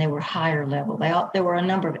blind, and they were higher level. There were a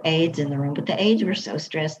number of aides in the room, but the aides were so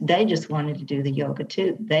stressed, they just wanted to do the yoga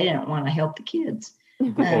too. They didn't want to help the kids.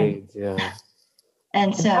 The aides, yeah.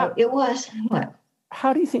 And so it was what?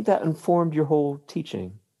 How do you think that informed your whole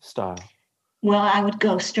teaching style? Well, I would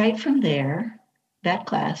go straight from that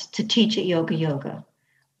class, to teach at Yoga,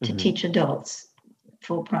 to teach adults,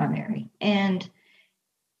 full primary. And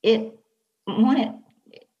it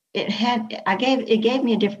gave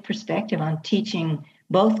me a different perspective on teaching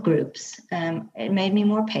both groups. It made me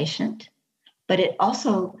more patient, but it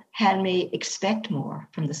also had me expect more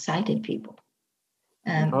from the sighted people.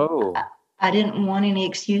 I didn't want any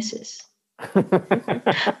excuses. I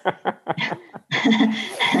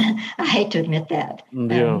hate to admit that.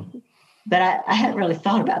 But I hadn't really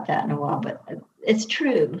thought about that in a while, but it's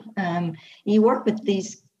true. You work with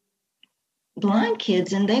these blind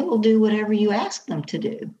kids and they will do whatever you ask them to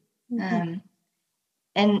do. And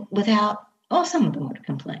without, some of them would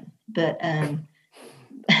complain, but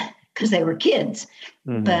because they were kids.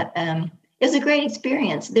 But it's a great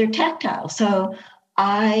experience. They're tactile. So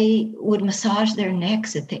I would massage their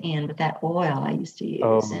necks at the end with that oil I used to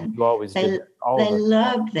use, and you always they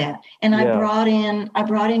loved that. And I brought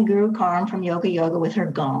in Guru Karm from Yoga with her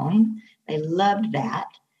gong. They loved that.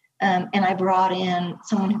 And I brought in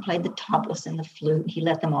someone who played the tablas and the flute. He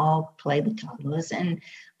let them all play the tablas, and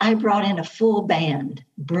I brought in a full band,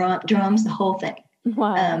 drums, the whole thing.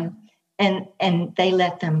 Wow. And they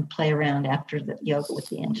let them play around after the yoga with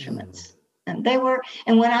the instruments. And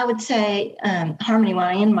when I would say harmony, when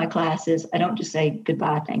I end my classes, I don't just say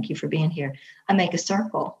goodbye, thank you for being here. I make a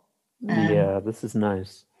circle. This is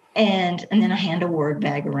nice. And then I hand a word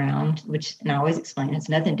bag around, and I always explain it has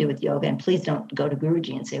nothing to do with yoga. And please don't go to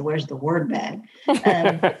Guruji and say, "Where's the word bag?"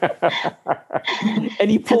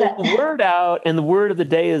 And you pull the word out, and the word of the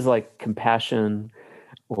day is like compassion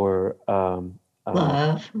or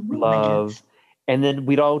love. And then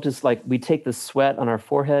we'd all just we'd take the sweat on our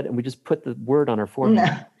forehead and we just put the word on our forehead.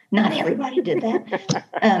 No, not everybody did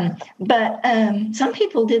that. But some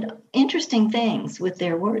people did interesting things with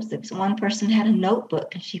their words. There was one person had a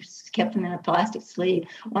notebook and she kept them in a plastic sleeve.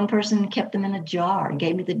 One person kept them in a jar and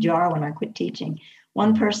gave me the jar when I quit teaching.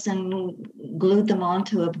 One person glued them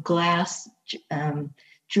onto a glass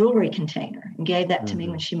jewelry container and gave that to me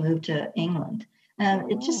when she moved to England.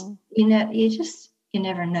 It just, you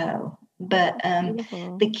never know. But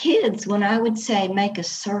the kids, when I would say make a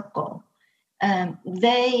circle,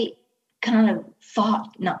 they kind of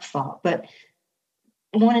but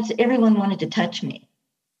everyone wanted to touch me.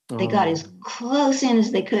 They got as close in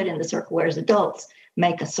as they could in the circle, whereas adults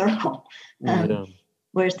make a circle.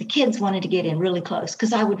 Whereas the kids wanted to get in really close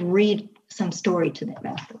because I would read some story to them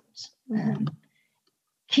afterwards.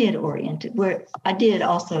 Kid oriented, where I did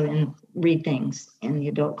also read things in the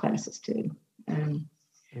adult classes too.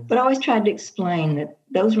 But I always tried to explain that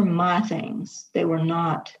those were my things. They were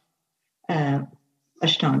not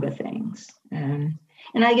Ashtanga things. And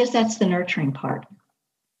I guess that's the nurturing part,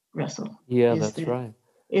 Russell. Yeah, that's right.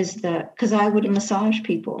 is because I would massage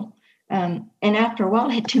people. And after a while,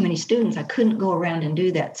 I had too many students. I couldn't go around and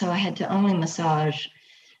do that. So I had to only massage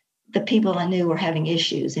the people I knew were having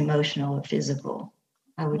issues, emotional or physical.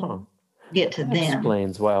 I would get to that them.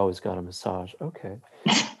 Explains why I always got a massage. Okay.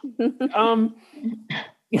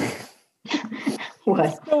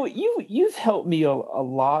 What? So you've helped me a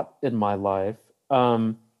lot in my life.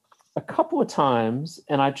 A couple of times,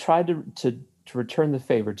 and I tried to return the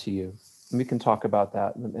favor to you. And we can talk about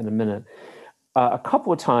that in a minute. A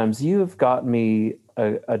couple of times, you have gotten me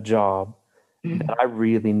a job that I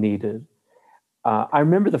really needed. I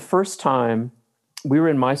remember the first time we were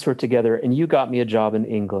in Mysore together, and you got me a job in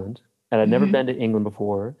England, and I'd never been to England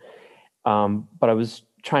before, but I was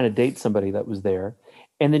trying to date somebody that was there.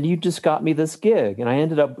 And then you just got me this gig, and I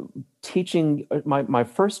ended up teaching my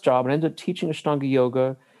first job, and I ended up teaching Ashtanga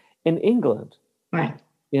Yoga in England. Right.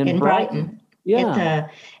 In Brighton. Yeah.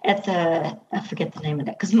 At the I forget the name of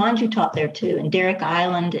that, because Manju taught there too, in Derrick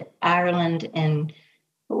Island, Ireland, and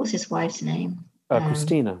what was his wife's name?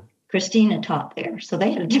 Christina. Christina taught there. So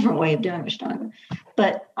they had a different way of doing Ashtanga.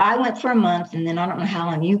 But I went for a month, and then I don't know how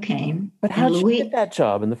long you came. But how did you get that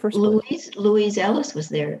job in the first place? Louise Ellis was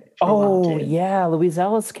there for a while too. Yeah, Louise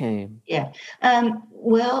Ellis came. Yeah.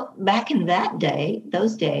 Well, back in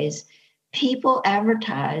those days, people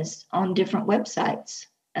advertised on different websites,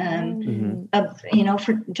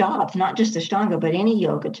 for jobs, not just Ashtanga, but any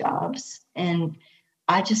yoga jobs. And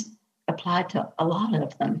I just applied to a lot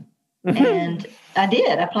of them. And I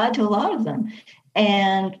applied to a lot of them.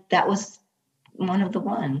 And that was one of the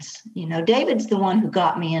ones. David's the one who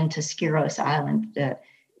got me into Skyros Island at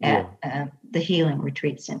the Healing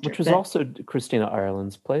Retreat Center. Which was also Christina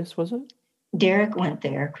Ireland's place, was it? Derrick went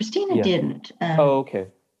there. Christina didn't. Okay.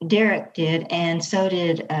 Derrick did, and so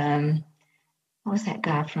did, what was that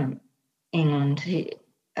guy from England?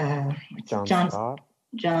 John Scott?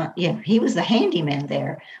 John, he was the handyman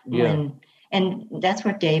there. And that's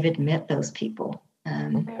where David met those people.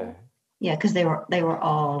 Okay. Yeah, because they were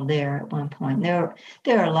all there at one point. There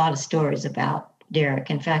are a lot of stories about Derrick.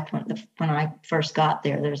 In fact, when I first got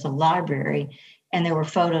there, there's a library, and there were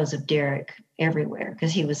photos of Derrick everywhere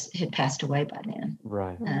because he had passed away by then.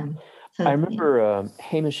 Right. So, I remember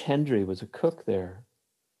Hamish Hendry was a cook there.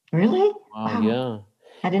 Really? Wow. Yeah.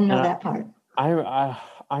 I didn't know that part. I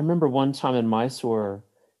remember one time in Mysore,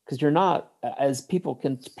 because you're not, as people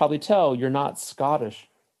can probably tell, you're not Scottish.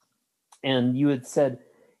 And you had said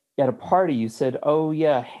at a party, you said, "Oh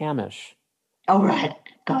yeah, Hamish." Oh right,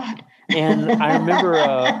 God. And I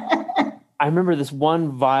remember this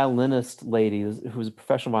one violinist lady who was a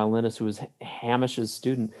professional violinist who was Hamish's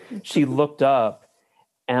student. She looked up,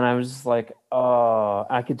 and I was just like, oh,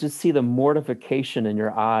 I could just see the mortification in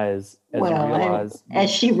your eyes as you realized.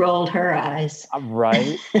 As she rolled her eyes.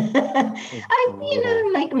 Right. I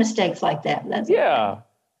make mistakes like that. That's okay.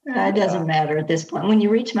 It doesn't matter at this point. When you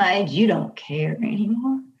reach my age, you don't care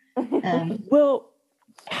anymore. Well,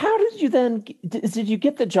 how did you then? Did you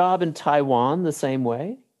get the job in Taiwan the same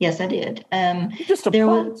way? Yes, I did. You just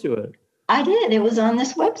applied to it. I did. It was on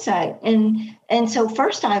this website, and so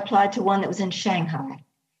first I applied to one that was in Shanghai,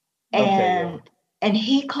 and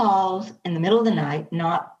he called in the middle of the night,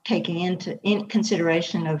 not taking into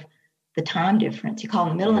consideration of the time difference. He called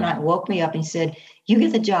in the middle of the night, woke me up, and he said, "You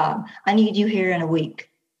get the job. I need you here in a week."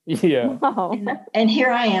 Yeah. And here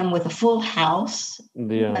I am with a full house.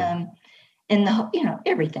 Yeah. And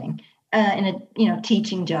everything, in a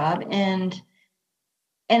teaching job, and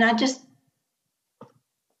I just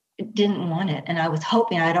didn't want it. And I was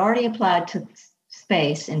hoping, I'd already applied to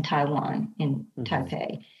space in Taiwan, in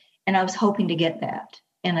Taipei, and I was hoping to get that,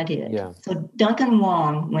 and I did. Yeah. So Duncan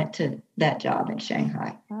Wong went to that job in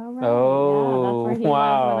Shanghai. Oh, right. Oh, that's where he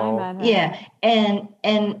was when I met him. Yeah,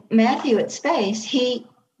 and Matthew at Space, he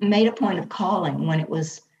made a point of calling when it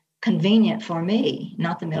was convenient for me,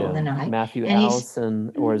 not the middle of the night. Matthew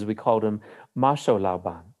Allison, or as we called him, Masho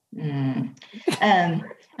Laoban.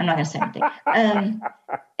 I'm not going to say anything.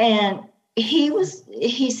 And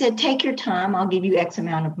he said, take your time. I'll give you X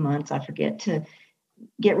amount of months, I forget, to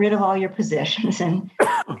get rid of all your possessions and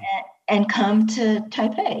come to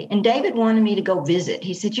Taipei. And David wanted me to go visit.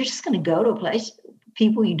 He said, you're just going to go to a place,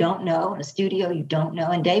 people you don't know, a studio you don't know.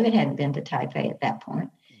 And David hadn't been to Taipei at that point.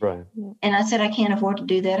 Right. And I said, I can't afford to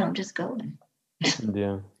do that. I'm just going.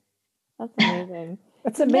 Yeah. That's amazing.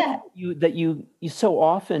 That's amazing that you so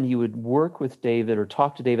often you would work with David or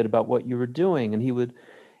talk to David about what you were doing, and he would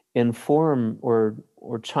inform or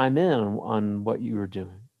chime in on what you were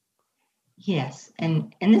doing. Yes.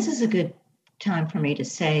 And this is a good time for me to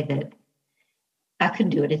say that I could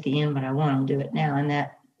do it at the end, but I want to do it now. And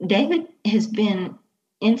that David has been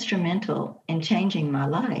instrumental in changing my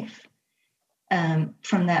life.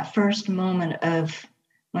 From that first moment of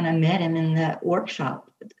when I met him in that workshop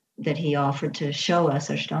that he offered to show us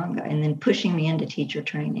Ashtanga, and then pushing me into teacher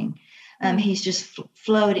training. He's just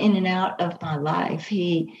flowed in and out of my life.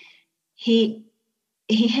 He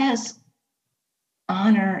has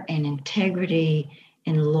honor and integrity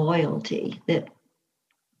and loyalty that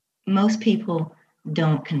most people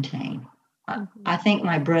don't contain. I think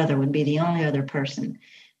my brother would be the only other person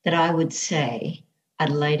that I would say I'd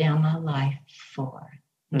lay down my life for.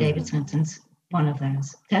 David Swenson's one of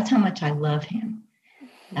those. That's how much I love him.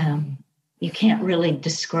 You can't really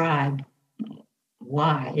describe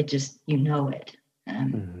why. It just, you know it.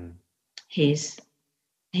 He's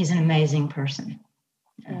an amazing person,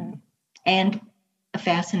 and a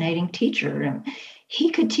fascinating teacher. He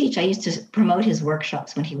could teach. I used to promote his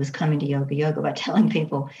workshops when he was coming to Yoga by telling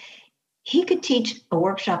people he could teach a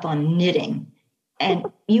workshop on knitting, and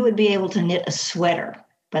you would be able to knit a sweater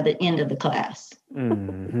by the end of the class.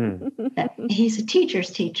 He's a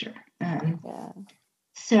teacher's teacher.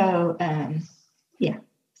 So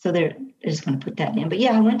there, I just want to put that in. But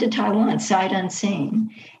yeah, I went to Taiwan, sight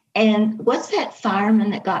unseen. And what's that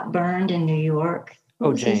fireman that got burned in New York?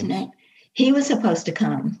 What was his name? He was supposed to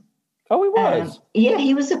come. Oh, he was?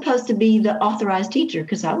 He was supposed to be the authorized teacher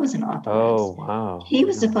because I wasn't authorized. Oh, wow. He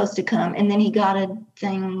was supposed to come, and then he got a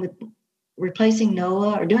thing with replacing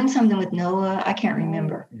Noah or doing something with Noah. I can't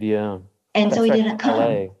remember. Yeah. And so he didn't come.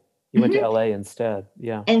 LA. He went to LA instead.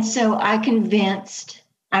 Yeah. And so I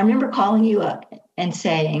remember calling you up and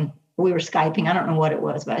saying, we were Skyping, I don't know what it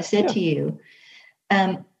was, but I said to you,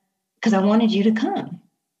 because I wanted you to come.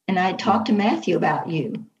 And I talked to Matthew about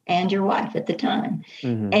you and your wife at the time.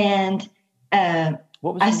 And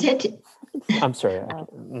what was I said to I'm sorry.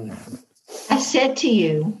 I said to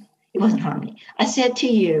you, it wasn't Harmony. I said to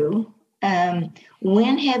you,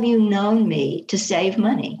 when have you known me to save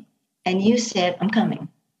money? And you said, I'm coming.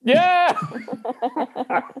 Yeah.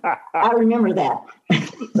 I remember that.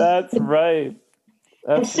 That's right.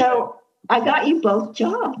 And so I got you both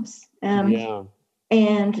jobs. And so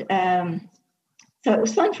it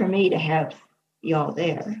was fun for me to have y'all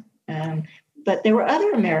there. But there were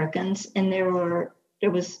other Americans, and there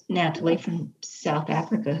was Natalie from South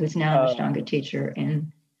Africa, who's now an Ashtanga teacher.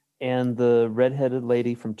 And the redheaded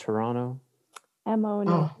lady from Toronto. Emma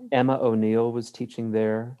O'Neill. Emma O'Neill was teaching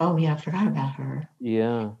there. Oh yeah, I forgot about her.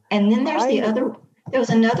 Yeah. And then there was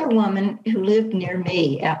another woman who lived near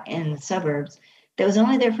me out in the suburbs that was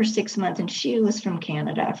only there for 6 months, and she was from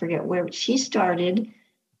Canada. I forget where, but she started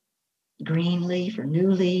Greenleaf or New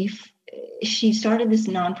Leaf. She started this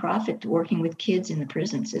nonprofit working with kids in the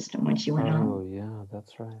prison system when she went home. Oh yeah,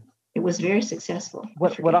 that's right. It was very successful.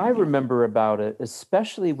 What I remember about it,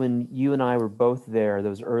 especially when you and I were both there,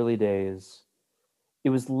 those early days, it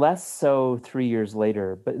was less so 3 years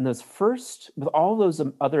later, but in those first, with all those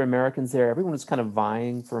other Americans there, everyone was kind of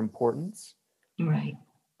vying for importance. Right.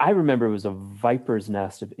 I remember it was a viper's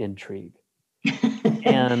nest of intrigue.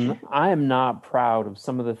 And I am not proud of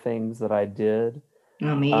some of the things that I did.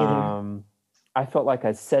 No, me either. I felt like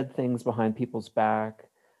I said things behind people's back.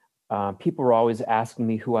 People were always asking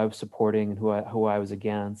me who I was supporting and who I was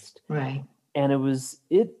against. Right. And it was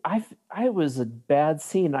a bad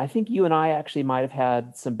scene. I think you and I actually might have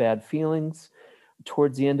had some bad feelings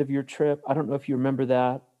towards the end of your trip. I don't know if you remember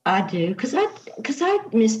that. I do, because I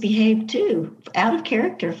misbehaved too, out of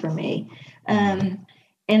character for me. And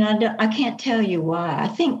I can't tell you why. I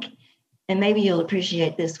think, and maybe you'll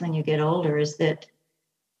appreciate this when you get older, is that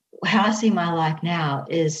how I see my life now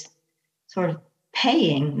is sort of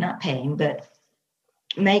but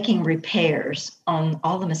making repairs on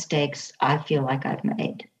all the mistakes I feel like I've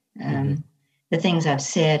made. The things I've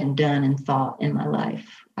said and done and thought in my life.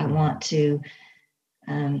 I want to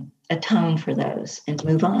atone for those and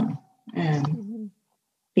move on,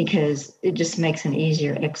 because it just makes an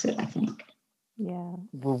easier exit, I think. Yeah.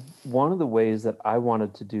 Well, one of the ways that I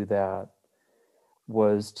wanted to do that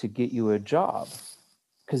was to get you a job,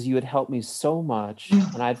 because you had helped me so much,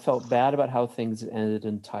 and I'd felt bad about how things ended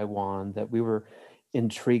in Taiwan, that we were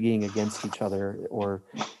intriguing against each other, or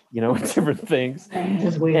different things.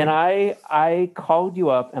 And I called you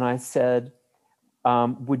up and I said,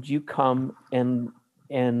 would you come and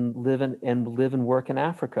live and work in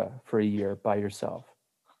Africa for a year by yourself?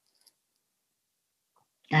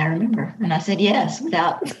 I remember, and I said yes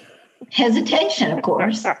without hesitation, of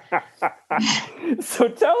course. So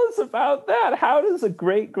tell us about that. How does a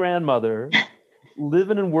great grandmother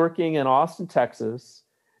living and working in Austin, Texas,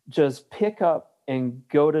 just pick up and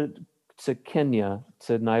go to Kenya,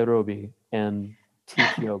 to Nairobi, and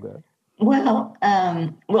teach yoga? Well,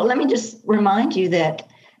 let me just remind you that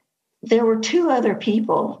there were two other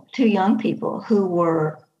people, two young people who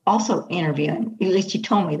were also interviewing. At least you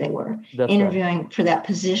told me they were interviewing for that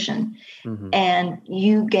position. Mm-hmm. And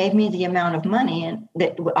you gave me the amount of money and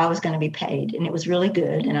that I was going to be paid. And it was really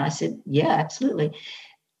good. And I said, yeah, absolutely.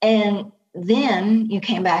 And then you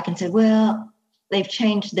came back and said, well, they've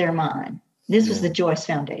changed their mind. This was the Joyce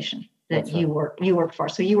Foundation that you worked for.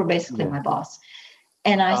 So you were basically my boss.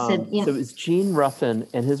 And I said, so it was Gene Ruffin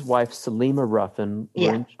and his wife, Salima Ruffin,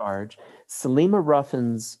 were in charge. Salima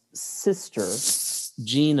Ruffin's sister,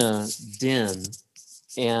 Gina Din,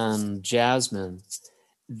 and Jasmine,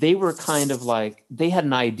 they were kind of like, they had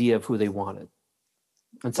an idea of who they wanted.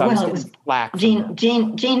 And so I was getting flack. Gina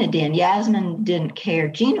Din, Yasmin didn't care.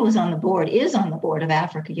 Gina is on the board of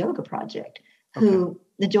Africa Yoga Project, who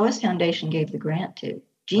the Joyce Foundation gave the grant to.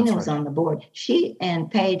 Gina was on the board. She and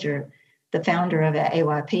Paige are the founder of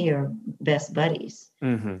AYP are best buddies.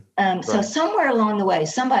 Mm-hmm. So somewhere along the way,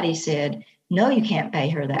 somebody said, no, you can't pay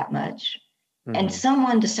her that much. Mm-hmm. And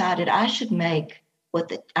someone decided I should make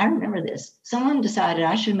I remember this. Someone decided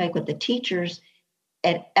I should make what the teachers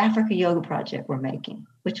at Africa Yoga Project were making,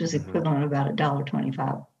 which was equivalent of about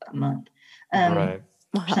 $1.25 a month.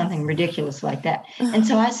 Something ridiculous like that. And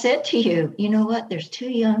so I said to you, you know what? There's two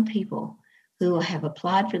young people who have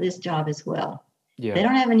applied for this job as well. Yeah. They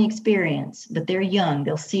don't have any experience, but they're young.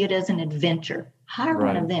 They'll see it as an adventure. Hire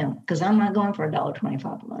one of them, because I'm not going for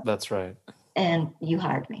 $1.25 a month. That's right. And you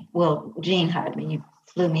hired me. Well, Gene hired me. You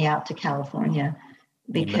flew me out to California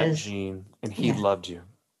because you met Gene, and he loved you.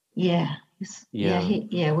 Yeah.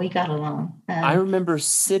 We got along. I remember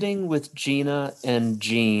sitting with Gina and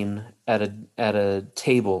Gene at a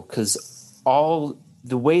table, because all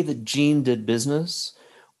the way that Gene did business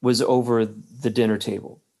was over the dinner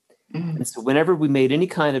table. Mm-hmm. And so whenever we made any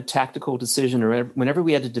kind of tactical decision, or whenever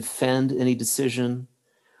we had to defend any decision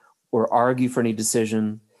or argue for any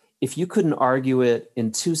decision, if you couldn't argue it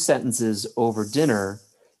in 2 sentences over dinner,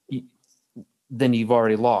 then you've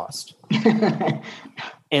already lost.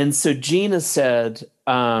 And so Gina said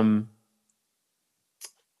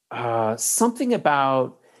something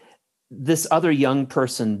about this other young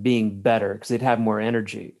person being better because they'd have more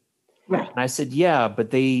energy. Right. And I said, yeah,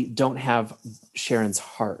 but they don't have Sharon's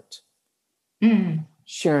heart. Mm.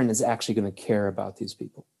 Sharon is actually going to care about these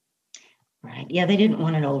people. Right. Yeah, they didn't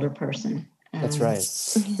want an older person. That's right.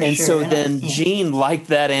 And so then Gene liked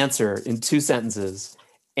that answer in 2 sentences.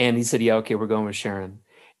 And he said, yeah, okay, we're going with Sharon.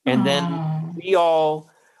 And then we all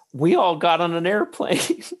got on an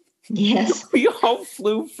airplane. Yes. We all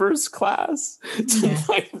flew first class to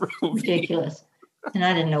Nairobi. Ridiculous. And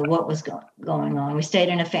I didn't know what was going on. We stayed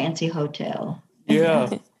in a fancy hotel.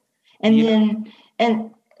 Yeah.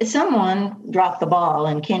 And someone dropped the ball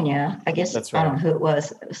in Kenya. I guess that's right. I don't know who it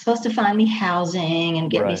was. It was supposed to find me housing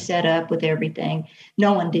and get me set up with everything.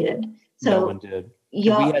 No one did. No one did. We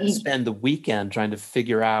had to spend the weekend trying to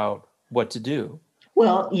figure out what to do.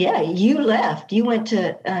 Well, yeah, you left. You went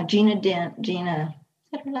to Gina Din. Gina,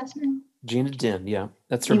 is that her last name? Gina Din, yeah.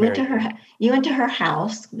 That's her. You went to her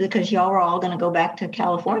house because y'all were all going to go back to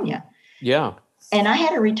California. Yeah. And I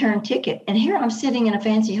had a return ticket. And here I'm sitting in a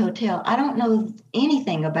fancy hotel. I don't know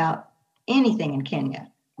anything about anything in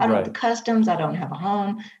Kenya. I don't know the customs. I don't have a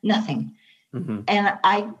home, nothing. Mm-hmm. And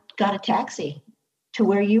I got a taxi to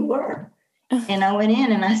where you were. And I went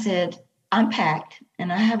in and I said, I'm packed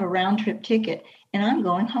and I have a round trip ticket and I'm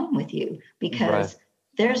going home with you because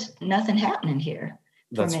there's nothing happening here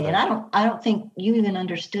for me. Right. And I don't think you even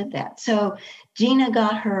understood that. So Gina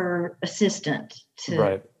got her assistant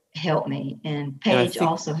to help me, and Paige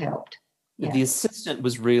also helped. Yeah. The assistant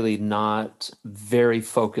was really not very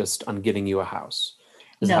focused on getting you a house.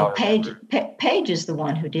 No, Paige is the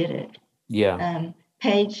one who did it. Yeah.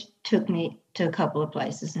 Paige took me to a couple of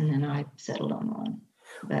places and then I settled on one.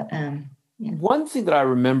 But one thing that I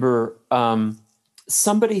remember,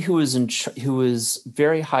 somebody who was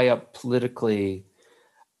very high up politically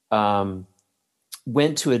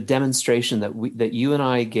went to a demonstration that you and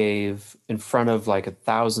I gave in front of like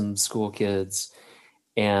 1,000 school kids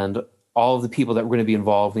and all of the people that were going to be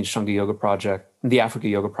involved in the Ashtanga Yoga Project, the Africa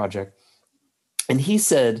Yoga Project. And he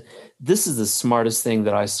said, this is the smartest thing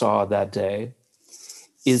that I saw that day,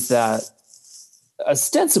 is that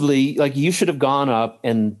ostensibly, like, you should have gone up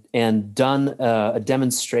and done a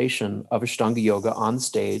demonstration of Ashtanga Yoga on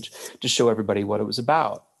stage to show everybody what it was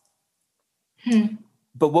about.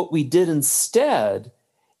 But what we did instead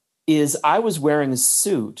is I was wearing a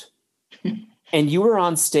suit and you were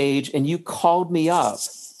on stage and you called me up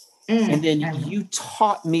and then you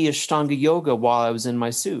taught me Ashtanga Yoga while I was in my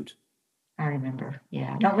suit. I remember.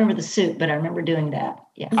 Yeah. I don't remember the suit, but I remember doing that.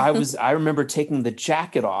 Yeah. I remember taking the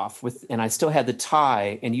jacket off and I still had the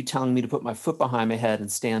tie, and you telling me to put my foot behind my head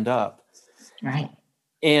and stand up. Right.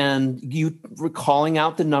 And you were calling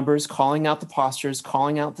out the numbers, calling out the postures,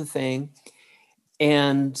 calling out the thing.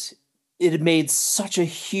 And it had made such a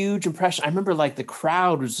huge impression. I remember like the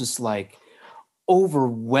crowd was just like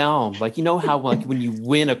overwhelmed. Like, you know how like when you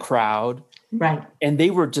win a crowd, Right. and they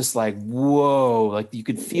were just like, whoa, like you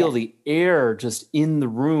could feel the air just in the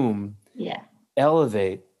room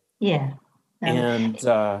elevate. Yeah. And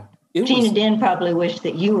Gina Den probably wished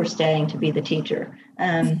that you were staying to be the teacher.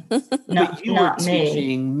 But you were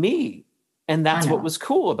teaching me. And that's what was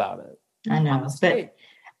cool about it. I know. But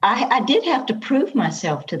I did have to prove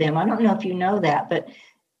myself to them. I don't know if you know that, but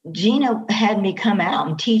Gina had me come out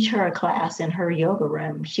and teach her a class in her yoga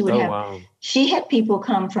room. She had people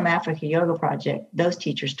come from Africa Yoga Project, those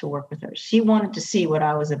teachers, to work with her. She wanted to see what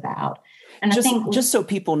I was about. And just so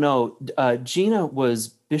people know, Gina was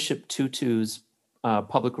Bishop Tutu's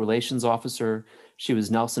public relations officer. She was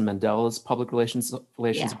Nelson Mandela's public relations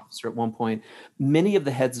officer at one point. Many of the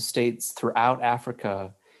heads of states throughout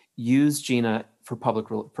Africa used Gina for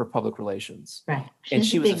public relations. Right. And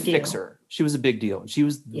she was a fixer. She was a big deal. She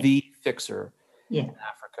was the fixer in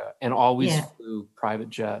Africa, and always flew private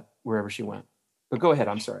jet wherever she went. But go ahead.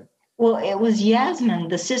 I'm sorry. Well, it was Yasmin,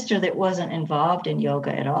 the sister that wasn't involved in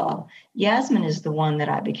yoga at all. Yasmin is the one that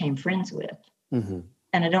I became friends with. Mm-hmm.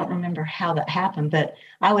 And I don't remember how that happened, but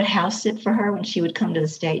I would house sit for her when she would come to the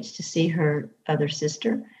States to see her other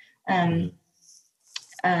sister.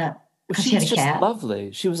 She was just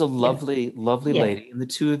lovely. She was a lovely lady, and the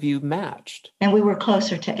two of you matched. And we were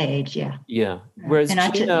closer to age, Yeah. Whereas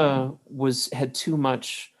Gina had too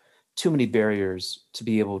many barriers to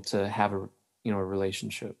be able to have a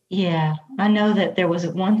relationship. Yeah, I know that there was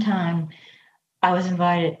one time I was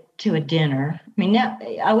invited to a dinner. I mean, now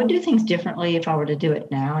I would do things differently if I were to do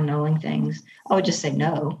it now, knowing things. I would just say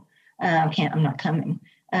no. I'm not coming.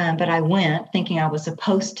 But I went thinking I was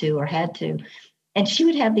supposed to or had to. And she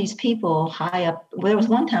would have these people high up. Well, there was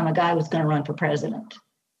one time a guy was going to run for president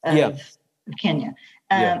of Kenya.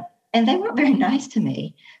 And they weren't very nice to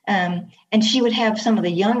me. And she would have some of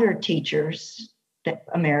the younger teachers,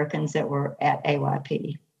 Americans that were at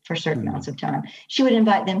AYP for certain amounts of time. She would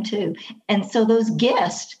invite them too. And so those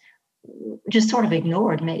guests just sort of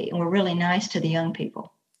ignored me and were really nice to the young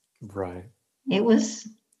people. Right. It was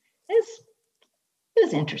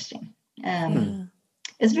interesting.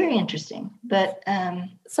 It's very interesting, but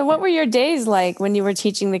so what were your days like when you were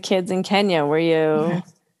teaching the kids in Kenya?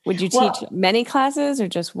 Would you teach many classes or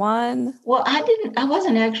just one? Well, I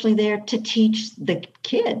wasn't actually there to teach the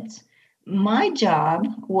kids. My job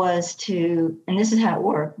was and this is how it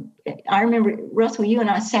worked. I remember, Russell, you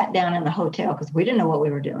and I sat down in the hotel because we didn't know what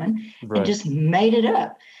we were doing and just made it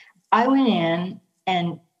up. I went in,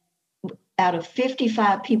 and out of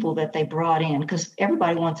 55 people that they brought in, because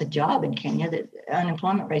everybody wants a job in Kenya, the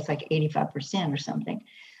unemployment rate's like 85% or something.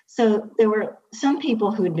 So there were some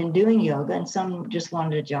people who had been doing yoga and some just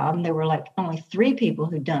wanted a job. And there were like only 3 people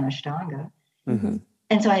who'd done Ashtanga. Mm-hmm.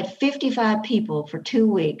 And so I had 55 people for 2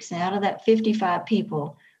 weeks. And out of that 55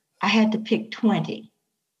 people, I had to pick 20.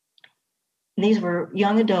 And these were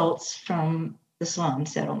young adults from the slum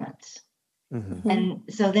settlements. Mm-hmm. And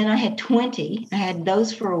so then I had 20. I had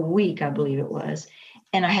those for a week, I believe it was.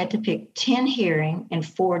 And I had to pick 10 hearing and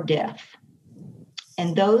 4 deaf.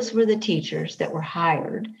 And those were the teachers that were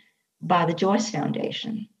hired by the Joyce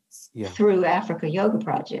Foundation through Africa Yoga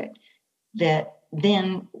Project that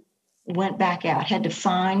then went back out, had to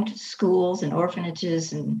find schools and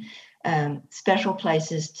orphanages and special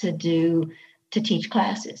places to teach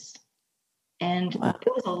classes. And it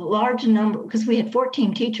was a large number because we had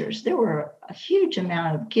 14 teachers. There were a huge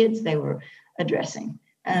amount of kids they were addressing.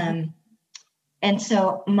 And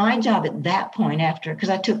so my job at that point because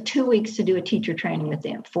I took 2 weeks to do a teacher training with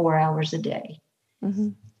them, 4 hours a day. Mm-hmm.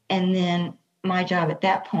 And then my job at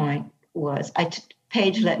that point was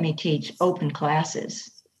Paige let me teach open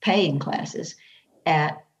classes, paying classes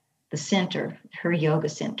at the center, her yoga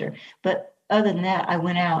center. But other than that, I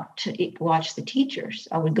went out to watch the teachers.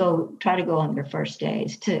 I would try to go on their first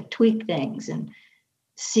days to tweak things and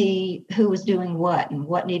see who was doing what and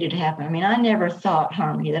what needed to happen. I mean, I never thought,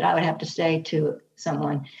 Harmony, that I would have to say to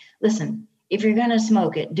someone, listen, if you're going to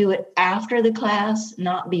smoke it, do it after the class,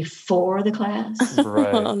 not before the class.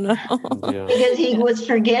 Right. Oh, no. Yeah. Because he was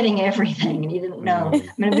forgetting everything and he didn't know.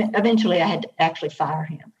 I mean, eventually I had to actually fire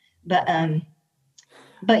him.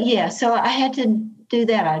 But yeah, so I had to do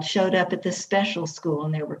that. I showed up at this special school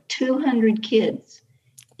and there were 200 kids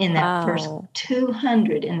in that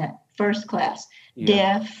 200 in that first class,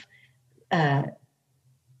 deaf,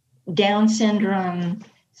 Down syndrome,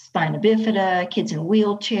 spina bifida, kids in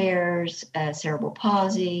wheelchairs, cerebral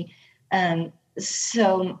palsy.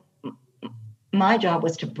 So my job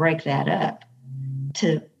was to break that up,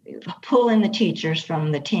 to pull in the teachers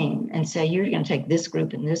from the team and say, you're going to take this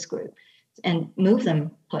group and this group and move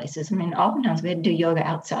them places. I mean, oftentimes we had to do yoga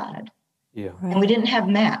outside. Yeah. And we didn't have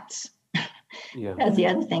mats. Yeah. That's the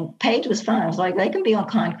other thing. Paige was fun. It was like, they can be on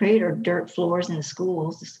concrete or dirt floors in the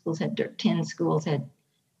schools. The schools had dirt. 10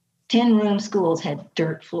 room schools had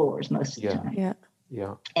dirt floors most of the time. Yeah.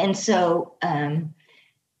 Yeah. And so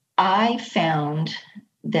I found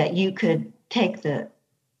that you could take it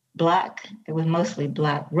was mostly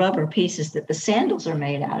black rubber pieces that the sandals are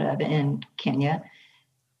made out of in Kenya.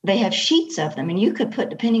 They have sheets of them, and you could put,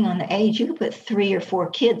 depending on the age, you could put 3 or 4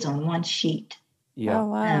 kids on one sheet. Yeah. Oh,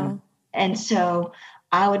 wow. And so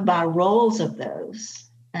I would buy rolls of those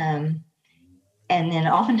and then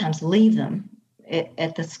oftentimes leave them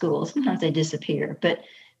at the school. Sometimes they disappear. But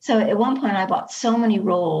so at one point I bought so many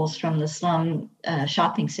rolls from the slum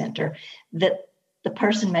shopping center that the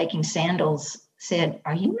person making sandals said,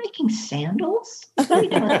 "Are you making sandals? What are you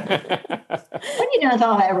doing with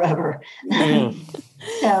all that rubber?" Yeah.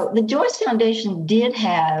 So the Joyce Foundation did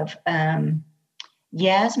have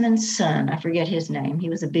Yasmin's son, I forget his name. He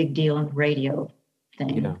was a big deal in the radio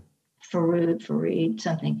thing. Yeah. Fareed,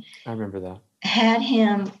 something. I remember that. Had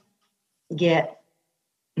him get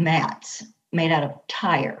mats made out of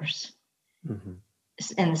tires. Mm-hmm.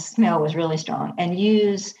 And the smell was really strong. And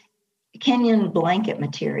use Kenyan blanket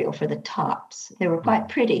material for the tops. They were quite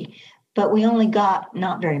pretty, but we only got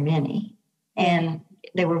not very many. And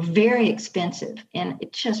they were very expensive. And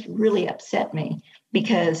it just really upset me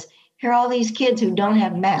because here are all these kids who don't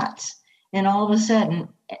have mats. And all of a sudden,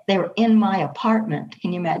 they were in my apartment.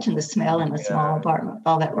 Can you imagine the smell in a small apartment with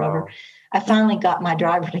all that rubber? I finally got my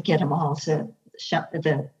driver to get them all. So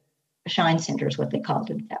the Shine Center is what they called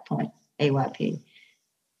it at that point, AYP.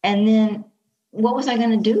 And then what was I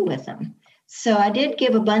going to do with them? So I did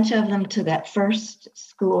give a bunch of them to that first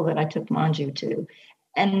school that I took Manju to.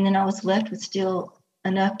 And then I was left with still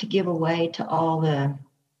enough to give away to all the,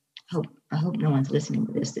 I hope no one's listening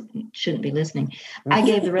to this that shouldn't be listening. I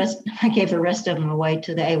gave the rest of them away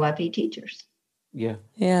to the AYP teachers. Yeah.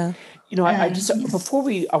 Yeah. You know, I just, before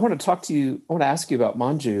I want to talk to you, I want to ask you about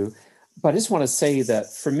Manju, but I just want to say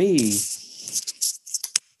that for me,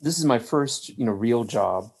 this is my first, real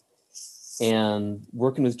job, and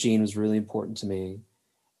working with Jean was really important to me.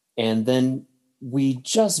 And then we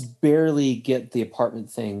just barely get the apartment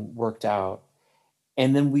thing worked out.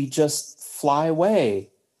 And then we just fly away.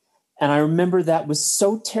 And I remember that was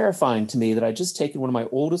so terrifying to me that I just taken one of my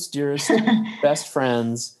oldest, dearest, best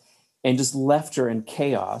friends and just left her in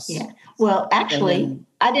chaos. Yeah. Well, actually,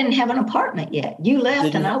 I didn't have an apartment yet. You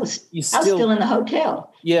left and I was still in the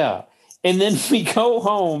hotel. Yeah. And then we go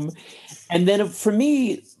home. And then for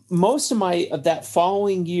me, most of that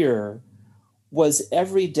following year was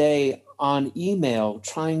every day on email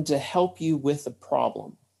trying to help you with a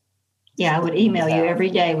problem. Yeah, I would email you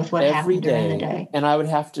every day with what happened during the day. And I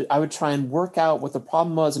would try and work out what the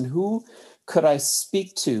problem was and who could I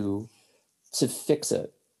speak to fix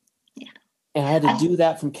it. Yeah. And I had to do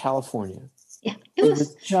that from California. Yeah. It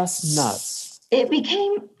was just nuts. It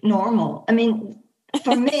became normal. I mean,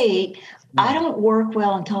 for me, I don't work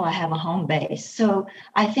well until I have a home base. So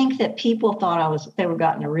I think that people thought they were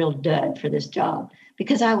gotten a real dud for this job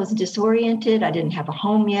because I was disoriented. I didn't have a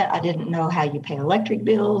home yet. I didn't know how you pay electric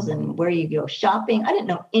bills and where you go shopping. I didn't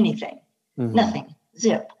know anything, nothing,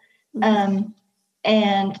 zip. And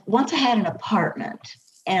once I had an apartment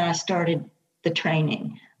and I started the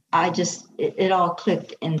training, it all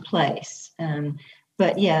clicked in place.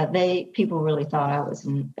 But yeah, people really thought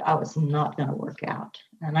I was not going to work out.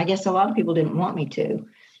 And I guess a lot of people didn't want me to.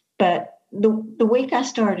 But the week I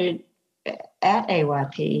started at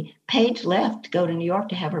AYP, Paige left to go to New York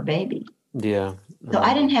to have her baby. Yeah. So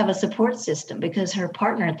I didn't have a support system because her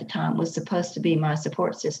partner at the time was supposed to be my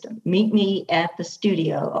support system. Meet me at the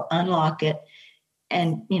studio, unlock it,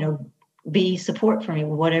 and, be support for me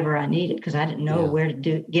with whatever I needed because I didn't know where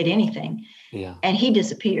to get anything. Yeah. And he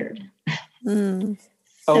disappeared.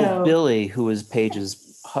 So, Billy, who was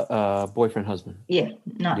Paige's boyfriend, husband. Yeah,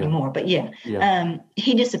 not anymore, but yeah.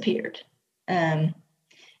 He disappeared. And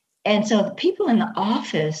so the people in the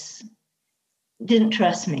office didn't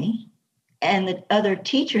trust me, and the other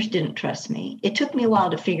teachers didn't trust me. It took me a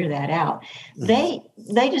while to figure that out. They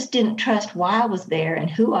just didn't trust why I was there and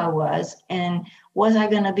who I was, and was I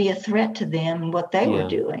going to be a threat to them and what they were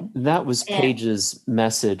doing. That was Paige's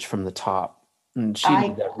message from the top, and she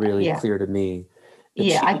made that really clear to me.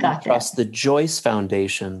 I got that. Trust the Joyce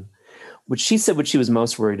Foundation, what she said, what she was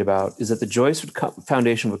most worried about is that the Joyce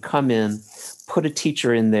Foundation would come in, put a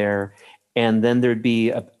teacher in there, and then there'd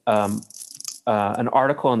be an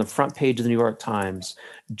article on the front page of the New York Times,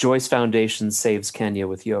 Joyce Foundation saves Kenya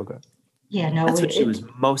with yoga. Yeah, no. That's what she was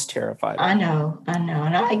most terrified of. I know. And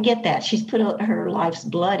I get that. She's put her life's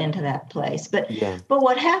blood into that place. But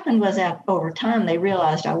what happened was that over time, they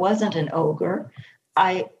realized I wasn't an ogre.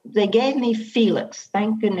 They gave me Felix.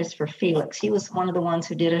 Thank goodness for Felix. He was one of the ones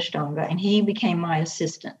who did Ashtanga, and he became my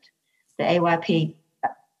assistant. The AYP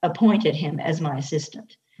appointed him as my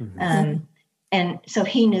assistant. Mm-hmm. And so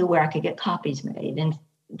he knew where I could get copies made and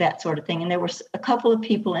that sort of thing. And there were a couple of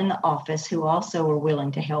people in the office who also were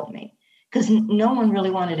willing to help me, because no one really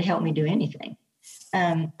wanted to help me do anything.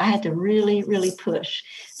 I had to really, really push.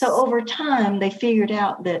 So over time, they figured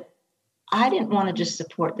out that I didn't want to just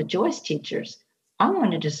support the Joyce teachers. I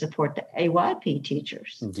wanted to support the AYP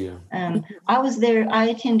teachers. Yeah. I was there. I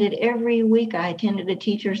attended every week. I attended a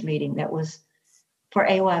teachers meeting that was for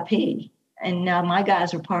AYP. And now my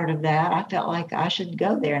guys were part of that. I felt like I should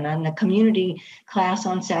go there. And in the community class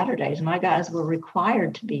on Saturdays, my guys were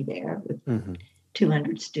required to be there with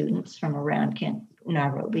 200 students from around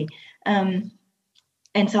Nairobi. And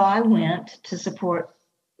so I went to support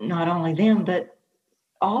not only them, but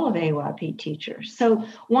all of AYP teachers. So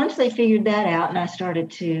once they figured that out,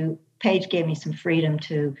 and Paige gave me some freedom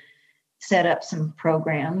to set up some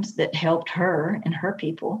programs that helped her and her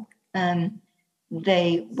people.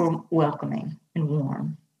 They were welcoming and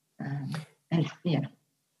warm.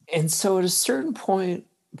 And so at a certain point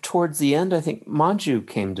towards the end, I think Manju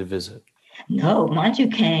came to visit. No,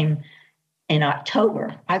 Manju came in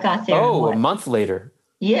October. I got there. A month later.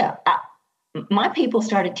 Yeah. My people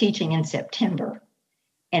started teaching in September,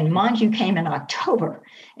 and Manju came in October.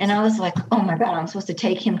 And I was like, oh my God, I'm supposed to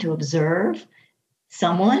take him to observe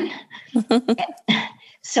someone.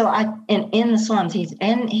 So in the slums,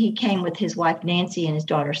 he came with his wife, Nancy, and his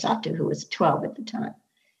daughter, Satu, who was 12 at the time.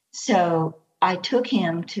 So I took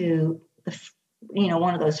him to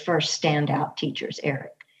one of those first standout teachers,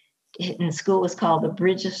 Eric. And the school was called the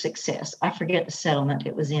Bridge of Success. I forget the settlement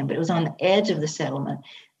it was in, but it was on the edge of the settlement.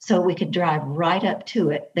 So we could drive right up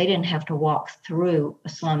to it. They didn't have to walk through a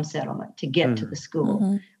slum settlement to get to the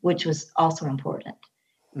school, which was also important.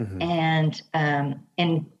 And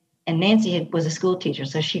Nancy was a school teacher,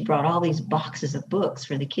 so she brought all these boxes of books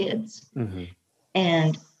for the kids.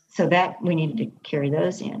 And so that we needed to carry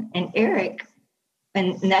those in. And Eric,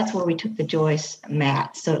 and that's where we took the Joyce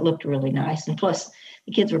mats, so it looked really nice. And plus,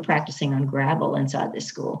 the kids were practicing on gravel inside the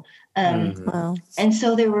school. Wow. And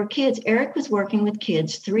so there were kids. Eric was working with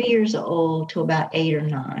kids 3 years old to about 8 or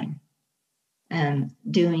 9,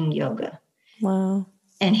 doing yoga. Wow.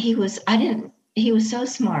 And he was so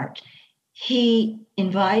smart. He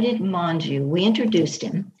invited Manju. We introduced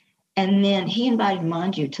him, and then he invited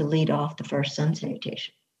Manju to lead off the first sun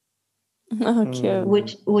salutation. Oh, cute.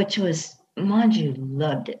 Which was, Manju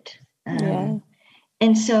loved it.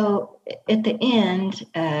 And so at the end,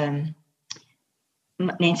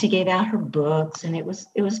 Nancy gave out her books, and it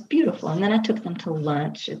was beautiful. And then I took them to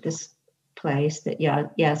lunch at this place that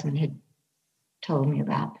Yasmin had told me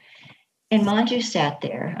about. And Manju sat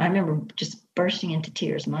there. I remember just bursting into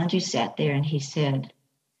tears. Manju sat there and he said,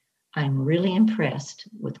 I'm really impressed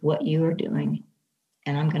with what you are doing,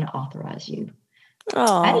 and I'm going to authorize you.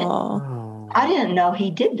 I didn't know he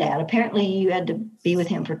did that. Apparently you had to be with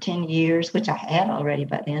him for 10 years, which I had already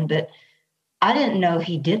by then, but I didn't know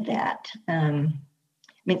he did that.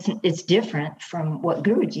 It's different from what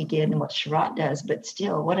Guruji did and what Sharat does, but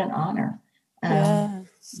still, what an honor.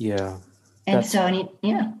 Yeah. And so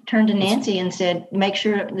he turned to Nancy and said, make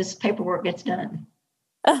sure this paperwork gets done.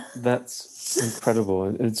 That's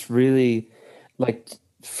incredible. It's really, like,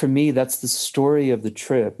 for me, that's the story of the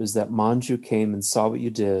trip, is that Manju came and saw what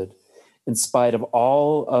you did in spite of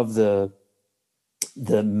all of the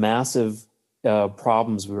massive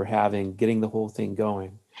problems we were having getting the whole thing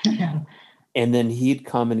going. And then he'd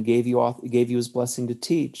come and gave you his blessing to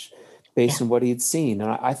teach based on what he'd seen.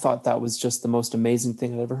 And I thought that was just the most amazing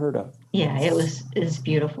thing I'd ever heard of. Yeah, it was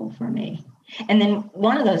beautiful for me. And then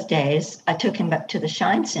one of those days, I took him back to the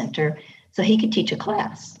Shine Center so he could teach a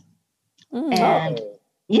class. But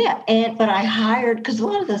I hired, because a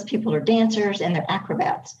lot of those people are dancers and they're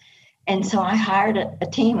acrobats. And so I hired a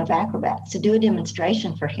team of acrobats to do a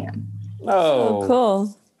demonstration for him. Oh,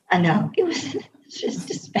 cool. I know. It was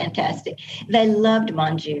just fantastic. They loved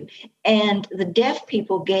Manju. And the deaf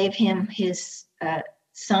people gave him his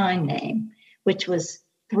sign name, which was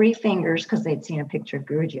 3 fingers, because they'd seen a picture of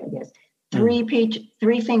Guruji, I guess.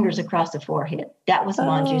 3 fingers across the forehead. That was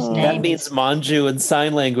Manju's name. That means Manju in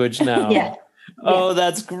sign language now. Yeah. Oh,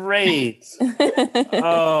 that's great.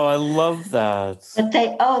 Oh, I love that. But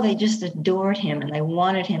they just adored him and they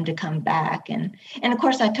wanted him to come back. And of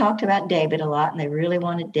course I talked about David a lot and they really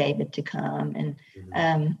wanted David to come.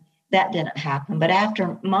 And that didn't happen. But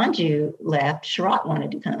after Manju left, Sharat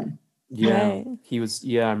wanted to come. Yeah. Right. He was,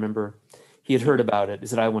 yeah, I remember. He had heard about it. He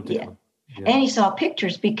said, I want to come. Yeah. And he saw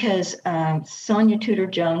pictures because Sonia Tudor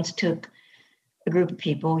Jones took a group of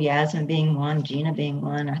people, Yasmin being one, Gina being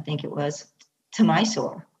one, I think it was, to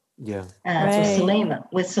Mysore. Yeah.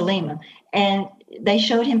 With Salima. And they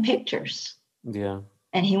showed him pictures. Yeah.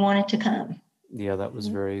 And he wanted to come. Yeah, that was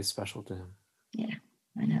very special to him. Yeah,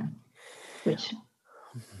 I know.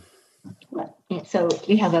 So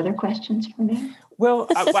you have other questions for me? Well,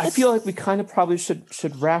 I feel like we kind of probably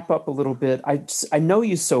should wrap up a little bit. I know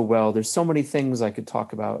you so well. There's so many things I could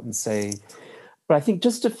talk about and say. But I think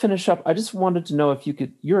just to finish up, I just wanted to know if you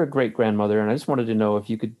could, you're a great grandmother, and I just wanted to know if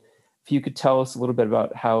you could tell us a little bit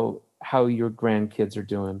about how your grandkids are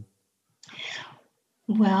doing.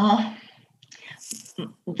 Well,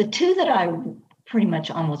 the two that I pretty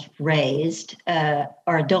much almost raised are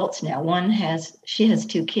adults now. She has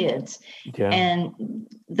two kids. Yeah. And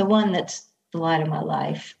the one that's the light of my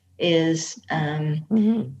life is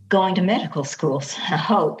going to medical schools, I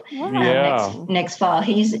hope. Next fall.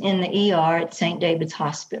 He's in the ER at St. David's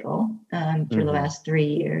Hospital for the last 3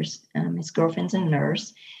 years. His girlfriend's a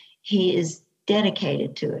nurse. He is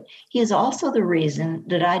dedicated to it. He is also the reason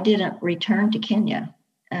that I didn't return to Kenya.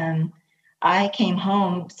 I came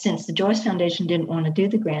home, since the Joyce Foundation didn't want to do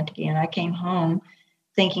the grant again, I came home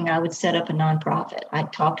thinking I would set up a nonprofit. I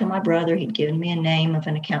talked to my brother. He'd given me a name of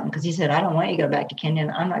an accountant because he said, I don't want you to go back to Kenya.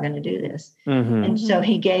 And I'm not going to do this. And so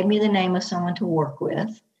he gave me the name of someone to work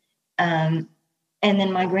with. And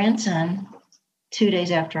then my grandson, 2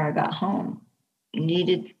 days after I got home,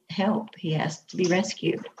 needed help. He asked to be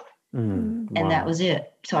rescued. And that was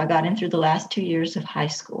it. So I got him through the last 2 years of high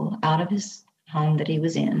school, out of his home that he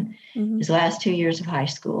was in, his last 2 years of high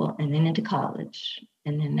school, and then into college,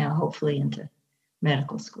 and then now hopefully into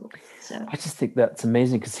medical school. So I just think that's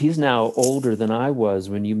amazing because he's now older than I was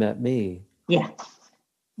when you met me. Yeah.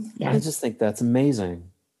 I just think that's amazing.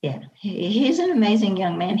 Yeah. He's an amazing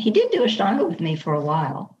young man. He did do Ashtanga with me for a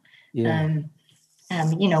while. Yeah.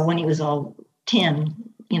 When he was all 10,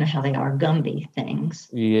 you know how they are, Gumby things.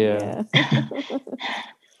 Yeah.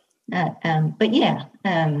 But yeah,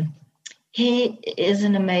 he is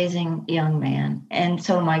an amazing young man. And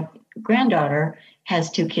so my granddaughter has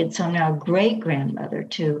two kids. So I'm now a great grandmother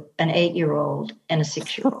to an 8-year-old and a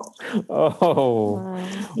 6-year-old. Oh,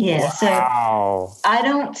 yeah. Wow. So I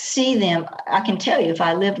don't see them. I can tell you, if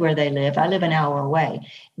I lived where they live, I live an hour away.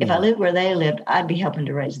 If I lived where they lived, I'd be helping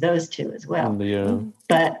to raise those two as well. Yeah.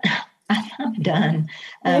 But I'm done.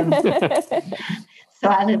 So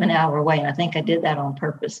I live an hour away, and I think I did that on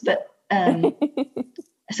purpose. But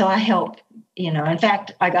so I help, in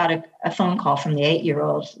fact, I got a phone call from the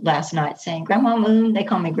 8-year-old last night saying, Grandma Moon, they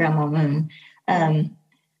call me Grandma Moon.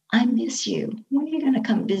 I miss you. When are you going to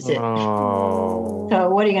come visit? Oh. So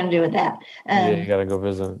what are you going to do with that? You got to go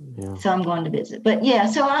visit. Yeah. So I'm going to visit. But yeah,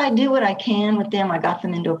 so I do what I can with them. I got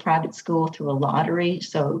them into a private school through a lottery.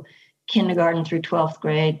 So kindergarten through 12th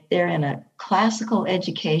grade, they're in a classical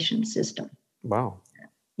education system. Wow.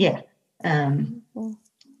 Yeah.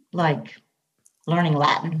 Like learning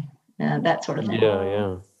Latin, that sort of thing.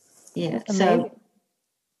 Yeah. Yeah. So,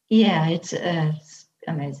 yeah, it's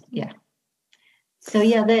amazing. Yeah. So,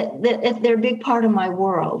 yeah, they're a big part of my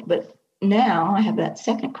world. But now I have that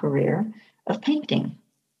second career of painting.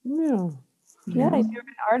 Yeah. Yeah, you're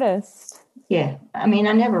an artist. Yeah. I mean,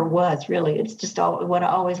 I never was really. It's just what I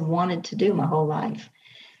always wanted to do my whole life.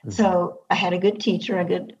 Mm-hmm. So I had a good teacher, a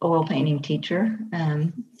good oil painting teacher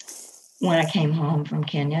when I came home from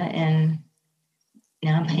Kenya. And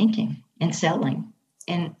now I'm painting and selling.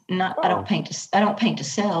 And I don't paint to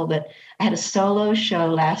sell, but I had a solo show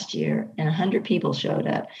last year and 100 people showed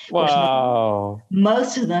up. Wow.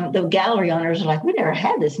 Most of them, the gallery owners are like, we never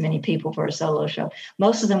had this many people for a solo show.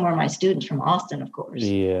 Most of them were my students from Austin, of course.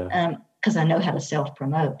 Yeah. Because I know how to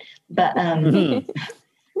self-promote. But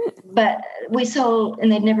but we sold,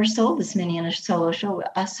 and they'd never sold this many in a solo show.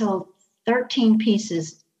 I sold 13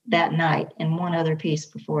 pieces that night and one other piece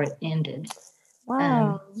before it ended.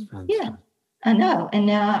 Wow. Yeah. I know. And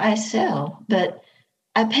now I sell, but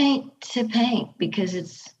I paint to paint because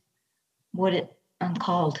it's what I'm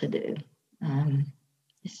called to do.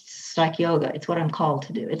 It's like yoga. It's what I'm called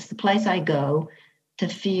to do. It's the place I go to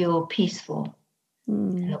feel peaceful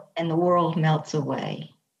and the world melts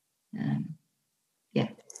away. Yeah.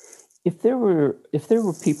 If there were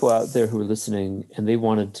people out there who were listening and they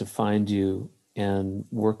wanted to find you and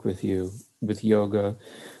work with you, with yoga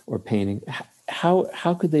or painting,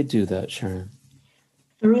 how could they do that, Sharon?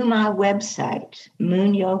 Through my website,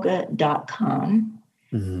 moonyoga.com.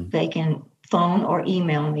 Mm-hmm. They can phone or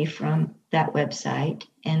email me from that website.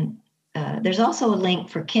 And there's also a link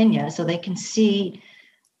for Kenya, so they can see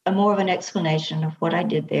more of an explanation of what I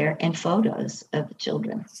did there and photos of the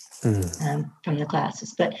children from the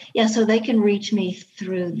classes. But yeah, so they can reach me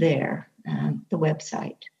through there, the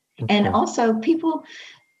website. Okay. And also people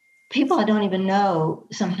I don't even know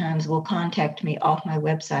sometimes will contact me off my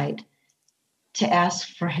website to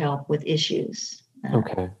ask for help with issues.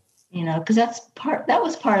 Okay. You know, because that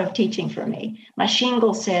was part of teaching for me. My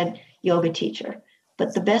shingle said yoga teacher,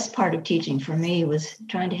 but the best part of teaching for me was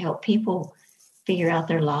trying to help people figure out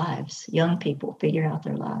their lives, young people figure out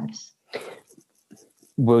their lives.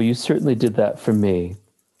 Well, you certainly did that for me.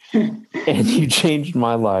 And you changed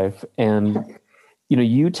my life. And, you know,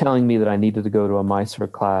 you telling me that I needed to go to a Mysore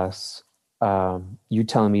class, you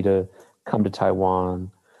telling me to come to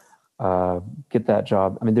Taiwan, get that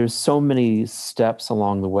job. I mean, there's so many steps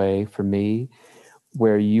along the way for me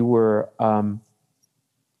where you were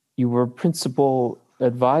principal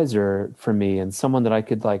advisor for me and someone that I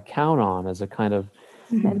could like count on as a kind of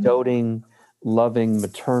doting, loving,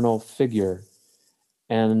 maternal figure.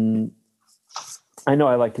 And I know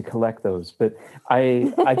I like to collect those, but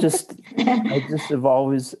I just have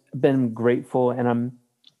always been grateful. And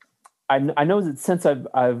I know that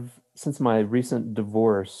since my recent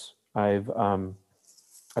divorce, I've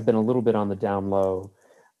been a little bit on the down low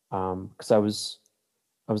because I was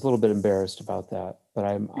a little bit embarrassed about that. But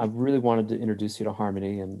I really wanted to introduce you to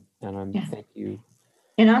Harmony, and thank you.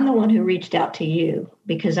 And I'm the one who reached out to you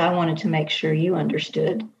because I wanted to make sure you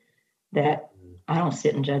understood that I don't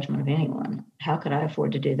sit in judgment of anyone. How could I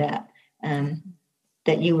afford to do that?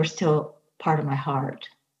 That you were still part of my heart,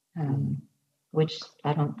 which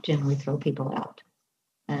I don't generally throw people out.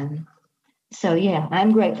 So, yeah,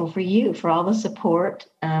 I'm grateful for you for all the support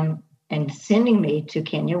and sending me to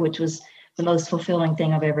Kenya, which was the most fulfilling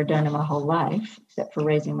thing I've ever done in my whole life, except for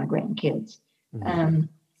raising my grandkids.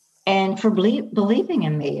 And for believing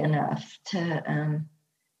in me enough to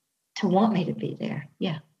want me to be there.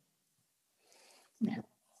 Yeah.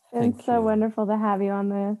 It's so wonderful to have you on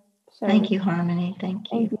the show. Thank you, Harmony.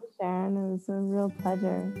 Thank you. Thank you, Sharon. It was a real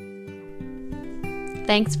pleasure.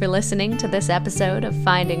 Thanks for listening to this episode of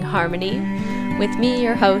Finding Harmony with me,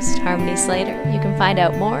 your host, Harmony Slater. You can find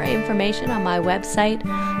out more information on my website,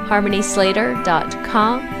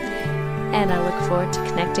 harmonyslater.com, and I look forward to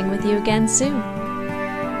connecting with you again soon.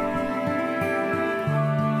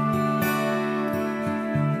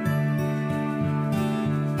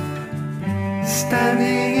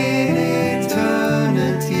 Standing in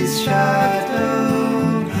eternity's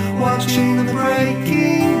shadow, watching the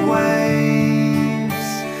breaking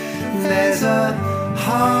waves, there's a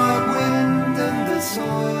heart